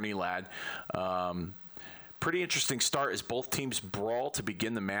 along with Ernie Ladd. Pretty interesting start as both teams brawl to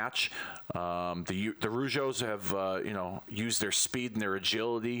begin the match. The Rougeaus have used their speed and their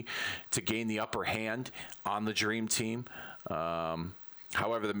agility to gain the upper hand on the Dream Team.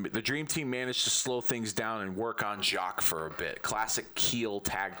 However, the Dream Team managed to slow things down and work on Jacques for a bit. Classic heel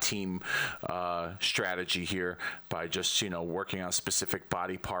tag team strategy here by just, working on a specific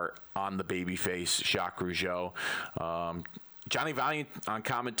body part on the babyface, Jacques Rougeau. Johnny Valiant on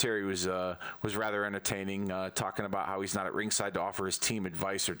commentary was rather entertaining, talking about how he's not at ringside to offer his team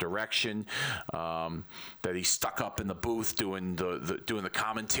advice or direction, that he's stuck up in the booth doing the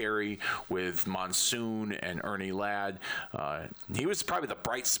commentary with Monsoon and Ernie Ladd. He was probably the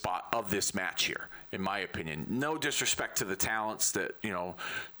bright spot of this match here, in my opinion. No disrespect to the talents that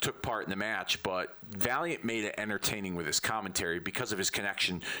took part in the match, but Valiant made it entertaining with his commentary because of his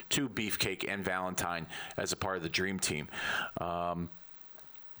connection to Beefcake and Valentine as a part of the Dream Team.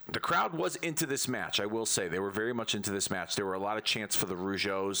 The crowd was into this match, I will say. They were very much into this match. There were a lot of chants for the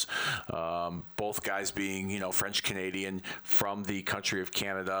Rougeaus, both guys being, French-Canadian from the country of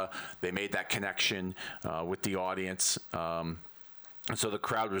Canada. They made that connection with the audience. And so the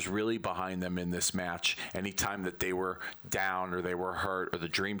crowd was really behind them in this match. Anytime that they were down or they were hurt or the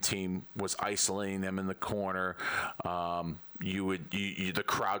Dream Team was isolating them in the corner, the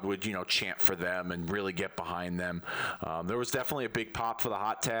crowd would chant for them and really get behind them. There was definitely a big pop for the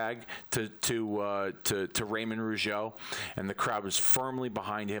hot tag to Raymond Rougeau, and the crowd was firmly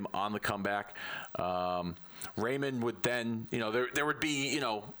behind him on the comeback. Raymond would then there would be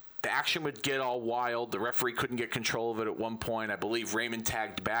the action would get all wild. The referee couldn't get control of it at one point. I believe Raymond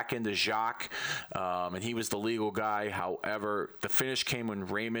tagged back into Jacques, and he was the legal guy. However, the finish came when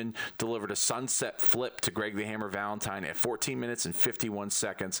Raymond delivered a sunset flip to Greg the Hammer Valentine at 14 minutes and 51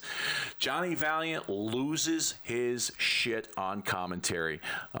 seconds. Johnny Valiant loses his shit on commentary.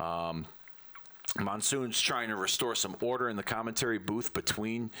 Monsoon's trying to restore some order in the commentary booth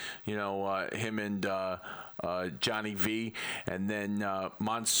between, him and Johnny V, and then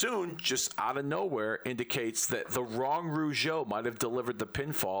Monsoon just out of nowhere indicates that the wrong Rougeau might have delivered the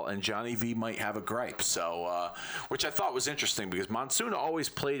pinfall and Johnny V might have a gripe. So, which I thought was interesting because Monsoon always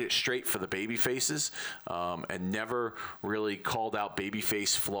played it straight for the baby faces and never really called out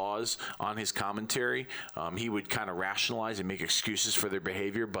babyface flaws on his commentary. He would kind of rationalize and make excuses for their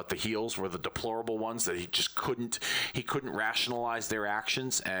behavior, but the heels were the deplorable ones that he couldn't rationalize their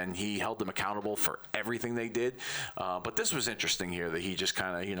actions, and he held them accountable for everything they did. But this was interesting here that he just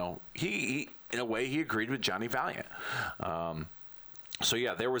kind of, he in a way, he agreed with Johnny Valiant. So,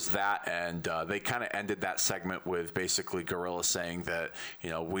 yeah, there was that, and they kind of ended that segment with basically Gorilla saying that,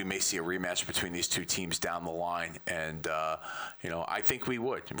 we may see a rematch between these two teams down the line, and, I think we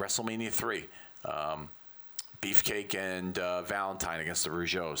would. WrestleMania 3. Beefcake and Valentine against the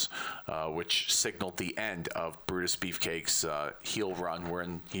Rougeaus, which signaled the end of Brutus Beefcake's heel run,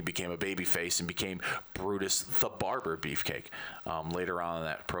 wherein he became a babyface and became Brutus the Barber Beefcake later on in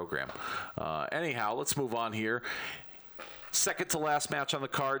that program. Anyhow, let's move on here. Second to last match on the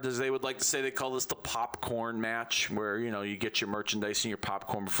card, as they would like to say, they call this the popcorn match, where, you get your merchandise and your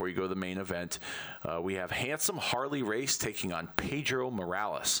popcorn before you go to the main event. We have Handsome Harley Race taking on Pedro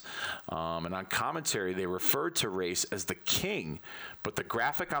Morales. And on commentary, they referred to Race as the King, but the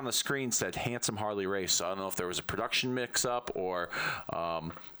graphic on the screen said Handsome Harley Race. So I don't know if there was a production mix-up or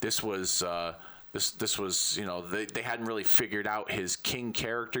this was... This was, they hadn't really figured out his King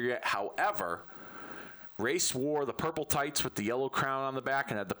character yet. However, Race wore the purple tights with the yellow crown on the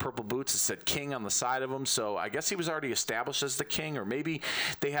back and had the purple boots that said King on the side of him. So I guess he was already established as the King, or maybe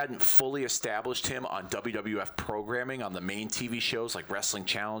they hadn't fully established him on WWF programming on the main TV shows like Wrestling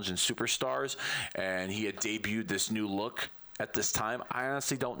Challenge and Superstars, and he had debuted this new look at this time. I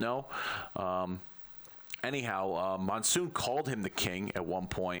honestly don't know. Anyhow, Monsoon called him the King at one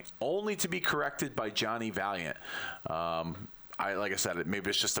point, only to be corrected by Johnny Valiant. Like I said, maybe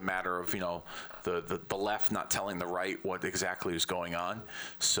it's just a matter of, the left not telling the right what exactly is going on.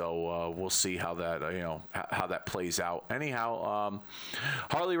 So we'll see how that, how that plays out. Anyhow,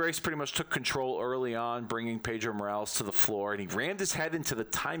 Harley Race pretty much took control early on, bringing Pedro Morales to the floor, and he rammed his head into the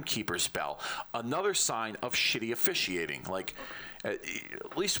timekeeper's bell. Another sign of shitty officiating. Like, at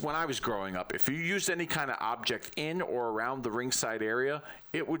least when I was growing up, if you used any kind of object in or around the ringside area,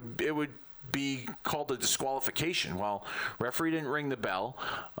 it would be called a disqualification. Well, referee didn't ring the bell,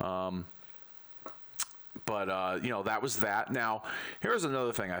 but that was that. Now, here's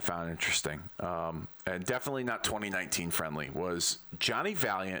another thing I found interesting, and definitely not 2019 friendly, was Johnny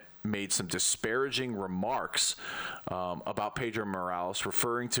Valiant made some disparaging remarks about Pedro Morales,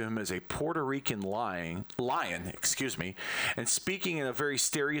 referring to him as a Puerto Rican lion, and speaking in a very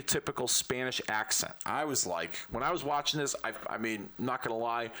stereotypical Spanish accent. I was like, when I was watching this, I mean, I'm not going to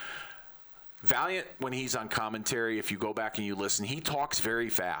lie, Valiant, when he's on commentary, if you go back and you listen, he talks very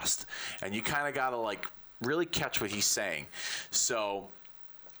fast, and you kind of got to really catch what he's saying. So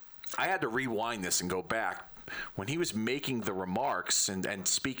I had to rewind this and go back. When he was making the remarks and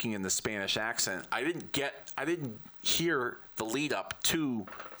speaking in the Spanish accent, I didn't hear the lead up to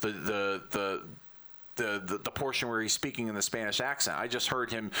the the portion where he's speaking in the Spanish accent. I just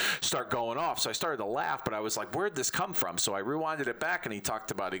heard him start going off, so I started to laugh, but I was like, where'd this come from? So I rewinded it back, and he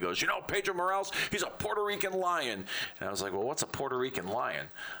talked about, he goes, Pedro Morales, he's a Puerto Rican lion. And I was like, well, what's a Puerto Rican lion?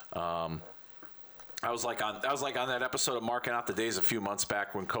 I was like on that episode of Marking Out the Days a few months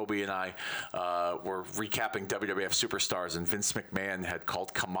back when Kobe and I were recapping WWF Superstars, and Vince McMahon had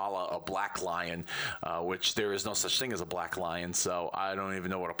called Kamala a black lion, which there is no such thing as a black lion, so I don't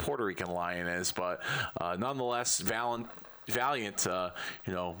even know what a Puerto Rican lion is, but nonetheless, Valiant,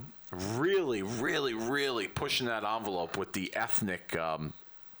 really, really, really pushing that envelope with the ethnic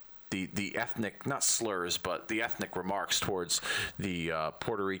the ethnic, not slurs, but the ethnic remarks towards the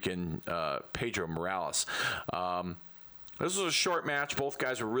Puerto Rican Pedro Morales. This was a short match. Both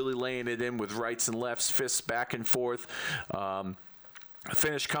guys were really laying it in with rights and lefts, fists back and forth. The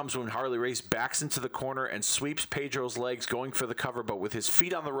finish comes when Harley Race backs into the corner and sweeps Pedro's legs, going for the cover, but with his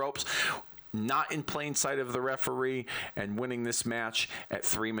feet on the ropes, not in plain sight of the referee, and winning this match at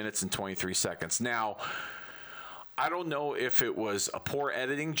 3 minutes and 23 seconds. Now, I don't know if it was a poor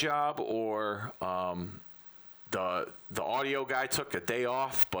editing job or the audio guy took a day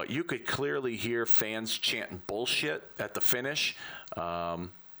off, but you could clearly hear fans chanting bullshit at the finish.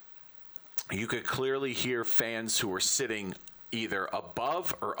 You could clearly hear fans who were sitting either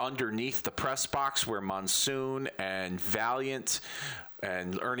above or underneath the press box where Monsoon and Valiant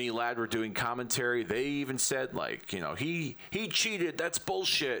and Ernie Ladd were doing commentary. They even said, like, he cheated. That's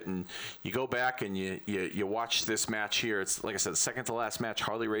bullshit. And you go back and you watch this match here. It's, like I said, the second to last match,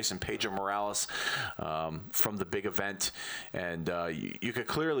 Harley Race and Pedro Morales from the big event. And you could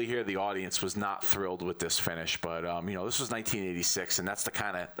clearly hear the audience was not thrilled with this finish. But, this was 1986, and that's the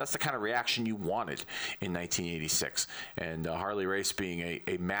kind of reaction you wanted in 1986. And Harley Race, being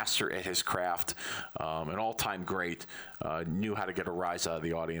a master at his craft, an all-time great, knew how to get a rise out of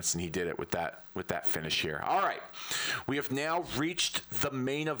the audience, and he did it with that finish here. All right, we have now reached the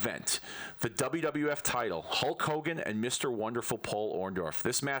main event, the WWF title, Hulk Hogan and Mr. Wonderful Paul Orndorff.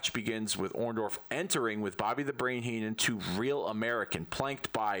 This match begins with Orndorff entering with Bobby the Brain Heenan to Real American,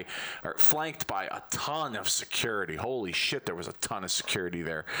 flanked by a ton of security. Holy shit, there was a ton of security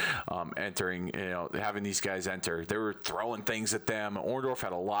there entering, having these guys enter. They were throwing things at them. Orndorff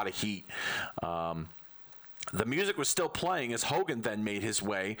had a lot of heat. The music was still playing as Hogan then made his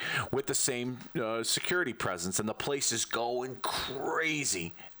way with the same security presence, and the place is going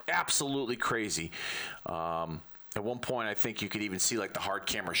crazy, absolutely crazy. At one point, I think you could even see like the hard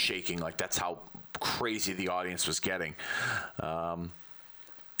camera shaking, like that's how crazy the audience was getting.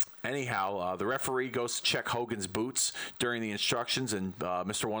 Anyhow, the referee goes to check Hogan's boots during the instructions, and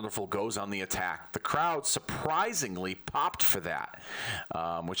Mr. Wonderful goes on the attack. The crowd surprisingly popped for that,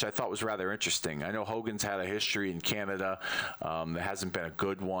 which I thought was rather interesting. I know Hogan's had a history in Canada that hasn't been a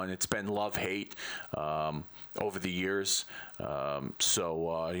good one. It's been love-hate over the years.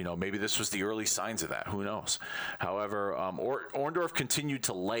 Maybe this was the early signs of that. Who knows? However, Orndorff continued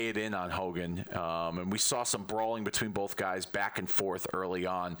to lay it in on Hogan, and we saw some brawling between both guys back and forth early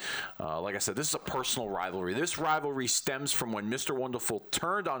on. Like I said, this is a personal rivalry. This rivalry stems from when Mr. Wonderful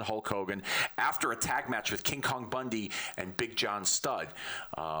turned on Hulk Hogan after a tag match with King Kong Bundy and Big John Studd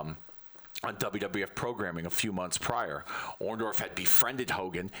on WWF programming a few months prior. Orndorff had befriended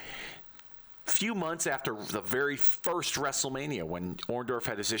Hogan few months after the very first WrestleMania, when Orndorff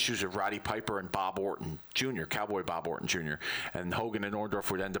had his issues with Roddy Piper and Bob Orton Jr., Cowboy Bob Orton Jr., and Hogan and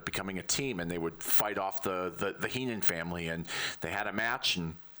Orndorff would end up becoming a team, and they would fight off the Heenan family, and they had a match,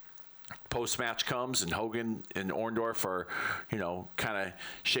 and post-match comes, and Hogan and Orndorff are, kind of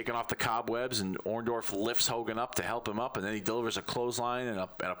shaking off the cobwebs, and Orndorff lifts Hogan up to help him up, and then he delivers a clothesline and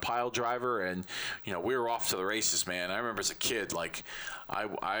a pile driver, and, we were off to the races, man. I remember as a kid, like,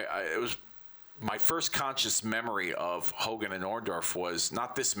 it was my first conscious memory of Hogan and Orndorff was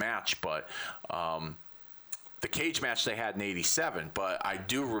not this match, but the cage match they had in '87. But I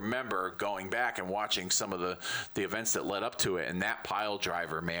do remember going back and watching some of the events that led up to it, and that pile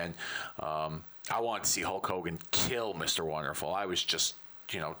driver, man. I wanted to see Hulk Hogan kill Mr. Wonderful. I was just,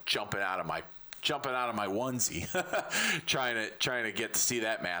 jumping out of my onesie, trying to get to see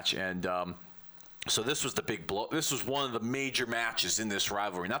that match. And so this was the big blow. This was one of the major matches in this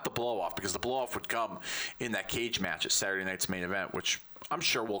rivalry, not the blow-off, because the blow-off would come in that cage match at Saturday night's main event, which I'm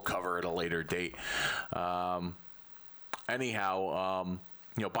sure we'll cover at a later date. Bobby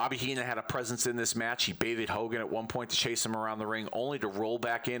Heenan had a presence in this match. He baited Hogan at one point to chase him around the ring, only to roll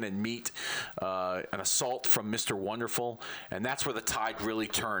back in and meet an assault from Mr. Wonderful. And that's where the tide really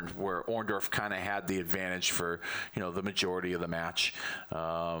turned, where Orndorff kind of had the advantage for, the majority of the match.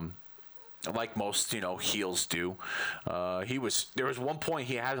 like most, heels do. There was one point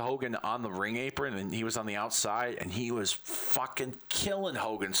he had Hogan on the ring apron and he was on the outside and he was fucking killing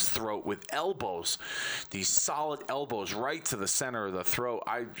Hogan's throat with elbows, these solid elbows right to the center of the throat.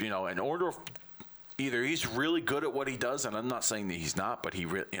 And Orndorff, either he's really good at what he does, and I'm not saying that he's not, but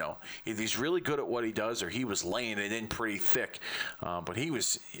he's really good at what he does, or he was laying it in pretty thick. But he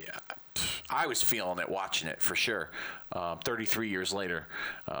was, I was feeling it watching it for sure. 33 years later,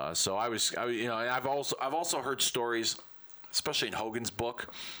 so and I've also heard stories, especially in Hogan's book,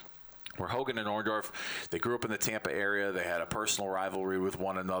 where Hogan and Orndorff, they grew up in the Tampa area. They had a personal rivalry with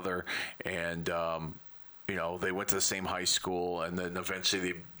one another, and they went to the same high school, and then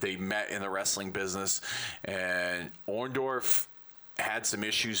eventually they met in the wrestling business. And Orndorff had some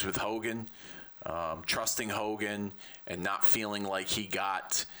issues with Hogan, trusting Hogan and not feeling like he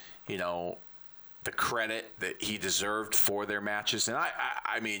got, the credit that he deserved for their matches. And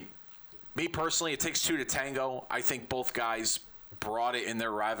I mean, me personally, it takes two to tango. I think both guys brought it in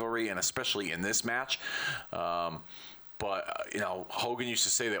their rivalry, and especially in this match. But Hogan used to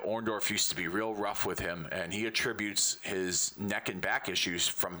say that Orndorff used to be real rough with him, and he attributes his neck and back issues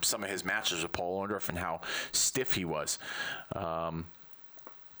from some of his matches with Paul Orndorff and how stiff he was.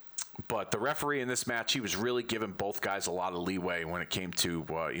 But the referee in this match, he was really giving both guys a lot of leeway when it came to,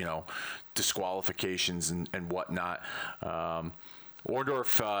 disqualifications and whatnot.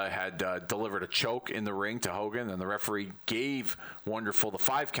 Orndorff had delivered a choke in the ring to Hogan, and the referee gave Wonderful the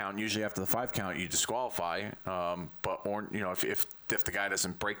 5 count. Usually after the 5 count, you disqualify. But if the guy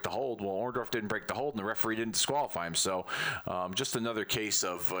doesn't break the hold, well, Orndorff didn't break the hold, and the referee didn't disqualify him. So just another case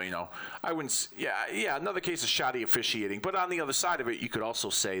of another case of shoddy officiating. But on the other side of it, you could also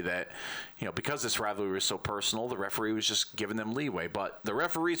say that because this rivalry was so personal, the referee was just giving them leeway. But the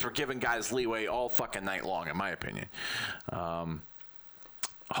referees were giving guys leeway all fucking night long, in my opinion.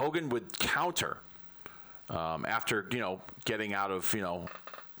 Hogan would counter after getting out of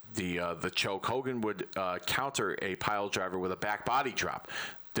the choke. Hogan would counter a pile driver with a back body drop.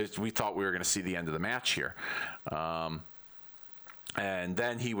 We thought we were going to see the end of the match here. And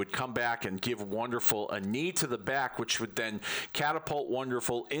then he would come back and give Wonderful a knee to the back, which would then catapult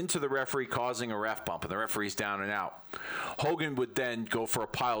Wonderful into the referee, causing a ref bump, and the referee's down and out. Hogan would then go for a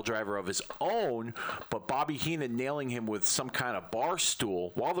pile driver of his own, but Bobby Heenan nailing him with some kind of bar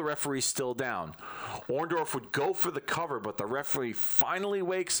stool while the referee's still down. Orndorff would go for the cover, but the referee finally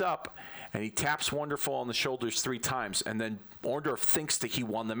wakes up, and he taps Wonderful on the shoulders 3 times, and then Orndorff thinks that he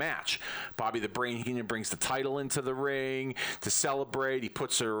won the match. Bobby the Brain Heenan brings the title into the ring to celebrate. He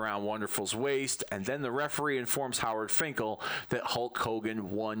puts it around Wonderful's waist, and then the referee informs Howard Finkel that Hulk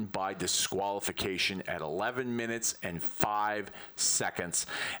Hogan won by disqualification at 11 minutes and 5 seconds.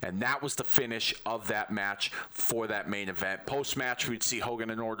 And that was the finish of that match for that main event. Post-match, we'd see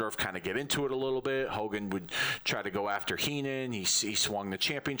Hogan and Orndorff kind of get into it a little bit. Hogan would try to go after Heenan. He swung the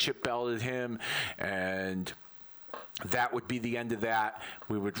championship belt at him, and that would be the end of that.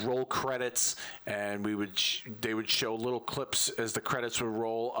 We would roll credits, and they would show little clips as the credits would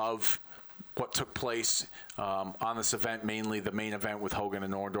roll of what took place on this event, mainly the main event with Hogan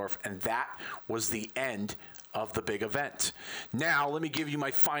and Orndorff, and that was the end of the big event. Now, let me give you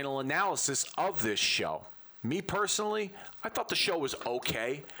my final analysis of this show. Me personally, I thought the show was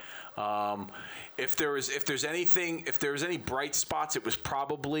okay. If there was any bright spots, it was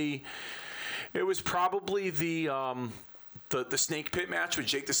probably the Snake Pit match with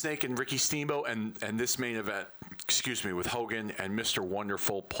Jake the Snake and Ricky Steamboat, and this main event, with Hogan and Mr.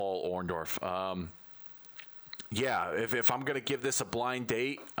 Wonderful Paul Orndorff. If I'm going to give this a blind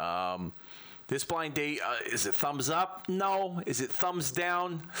date, this blind date, is it thumbs up? No. Is it thumbs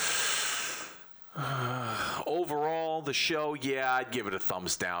down? Overall, the show, I'd give it a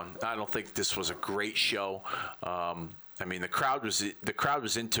thumbs down. I don't think this was a great show. The crowd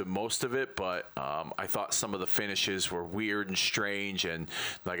was into most of it, but I thought some of the finishes were weird and strange. And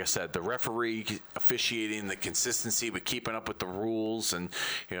like I said, the referee officiating, the consistency with keeping up with the rules, and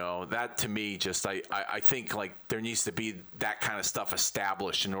that to me, just I think like there needs to be that kind of stuff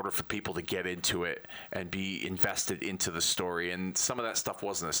established in order for people to get into it and be invested into the story. And some of that stuff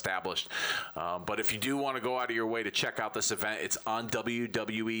wasn't established. But if you do want to go out of your way to check out this event, it's on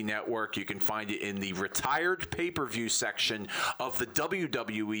WWE Network. You can find it in the retired pay-per-view section of the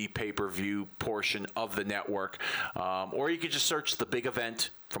WWE pay-per-view portion of the network, or you could just search the big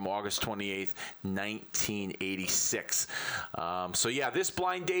event from August 28th, 1986. This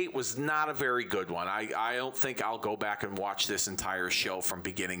blind date was not a very good one. I don't think I'll go back and watch this entire show from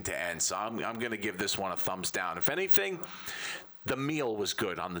beginning to end, so I'm going to give this one a thumbs down. If anything, the meal was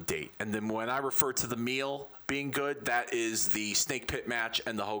good on the date. And then when I refer to the meal being good, that is the Snake Pit match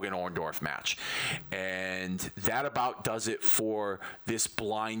and the Hogan-Orndorff match. And that about does it for this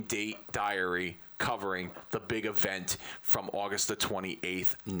blind date diary covering the big event from August the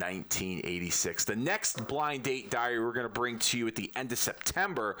 28th, 1986. The next blind date diary we're going to bring to you at the end of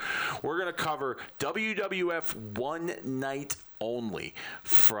September, we're going to cover WWF One Night Only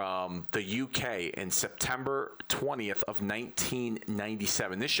from the UK in September 20th of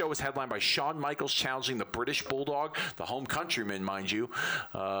 1997. This show was headlined by Shawn Michaels challenging the British Bulldog, the home countryman, mind you,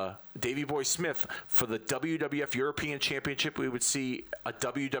 Davey Boy Smith for the WWF European Championship. We would see a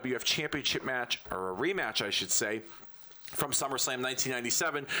WWF Championship match, or a rematch, I should say, from SummerSlam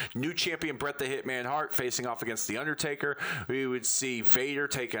 1997, new champion Bret the Hitman Hart facing off against The Undertaker. We would see Vader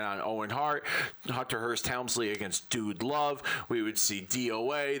taking on Owen Hart, Hunter Hearst Helmsley against Dude Love. We would see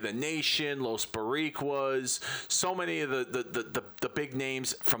DOA, The Nation, Los Boricuas, so many of the big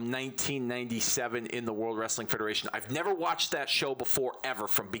names from 1997 in the World Wrestling Federation. I've never watched that show before, ever,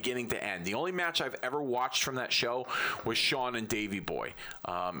 from beginning to end. The only match I've ever watched from that show was Shawn and Davey Boy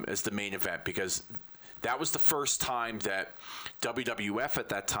as the main event, because that was the first time that WWF at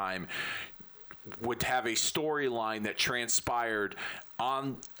that time would have a storyline that transpired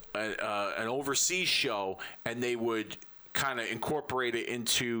on an overseas show, and they would kind of incorporate it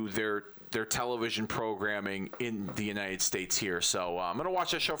into their television programming in the United States here. So I'm going to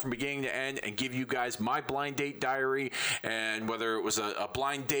watch that show from beginning to end and give you guys my blind date diary, and whether it was a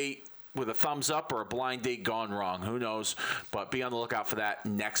blind date with a thumbs up or a blind date gone wrong, who knows? But be on the lookout for that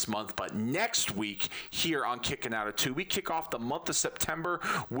next month. But next week here on Kicking Out at 2, we kick off the month of September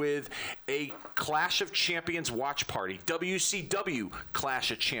with a Clash of Champions watch party. WCW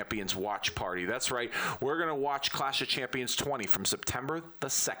Clash of Champions watch party. That's right. We're going to watch Clash of Champions 20 from September the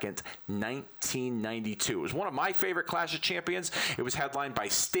 2nd, 1992. It was one of my favorite Clash of Champions. It was headlined by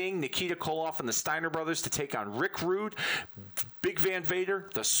Sting, Nikita Koloff, and the Steiner Brothers to take on Rick Rude, Big Van Vader,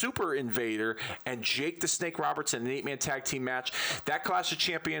 the Super Invader, and Jake the Snake Roberts in an 8-man tag team match. That Clash of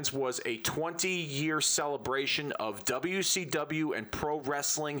Champions was a 20-year celebration of WCW and pro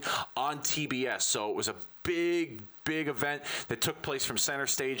wrestling on TBS. So it was a big event that took place from Center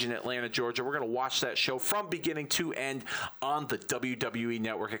Stage in Atlanta, Georgia. We're going to watch that show from beginning to end on the WWE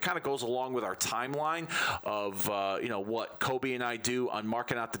Network. It kind of goes along with our timeline of what Kobe and I do on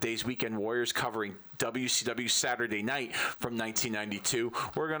Marking Out the Days Weekend Warriors, covering WCW Saturday Night from 1992.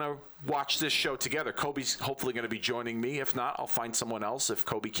 We're going to watch this show together. Kobe's hopefully going to be joining me. If not, I'll find someone else if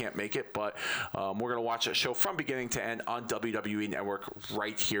Kobe can't make it. But we're going to watch that show from beginning to end on WWE Network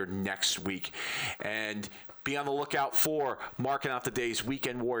right here next week. And be on the lookout for Marking Out the Days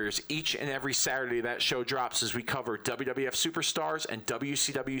Weekend Warriors. Each and every Saturday that show drops as we cover WWF Superstars and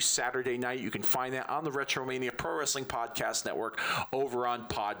WCW Saturday Night. You can find that on the Retromania Pro Wrestling Podcast Network over on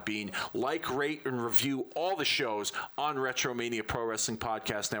Podbean. Like, rate, and review all the shows on Retromania Pro Wrestling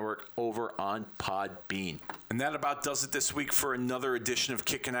Podcast Network over on Podbean. And that about does it this week for another edition of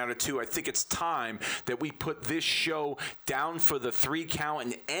Kicking Out at 2. I think it's time that we put this show down for the 3 count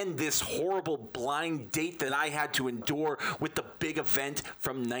and end this horrible blind date that I had to endure with the big event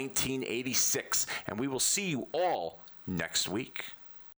from 1986. And we will see you all next week.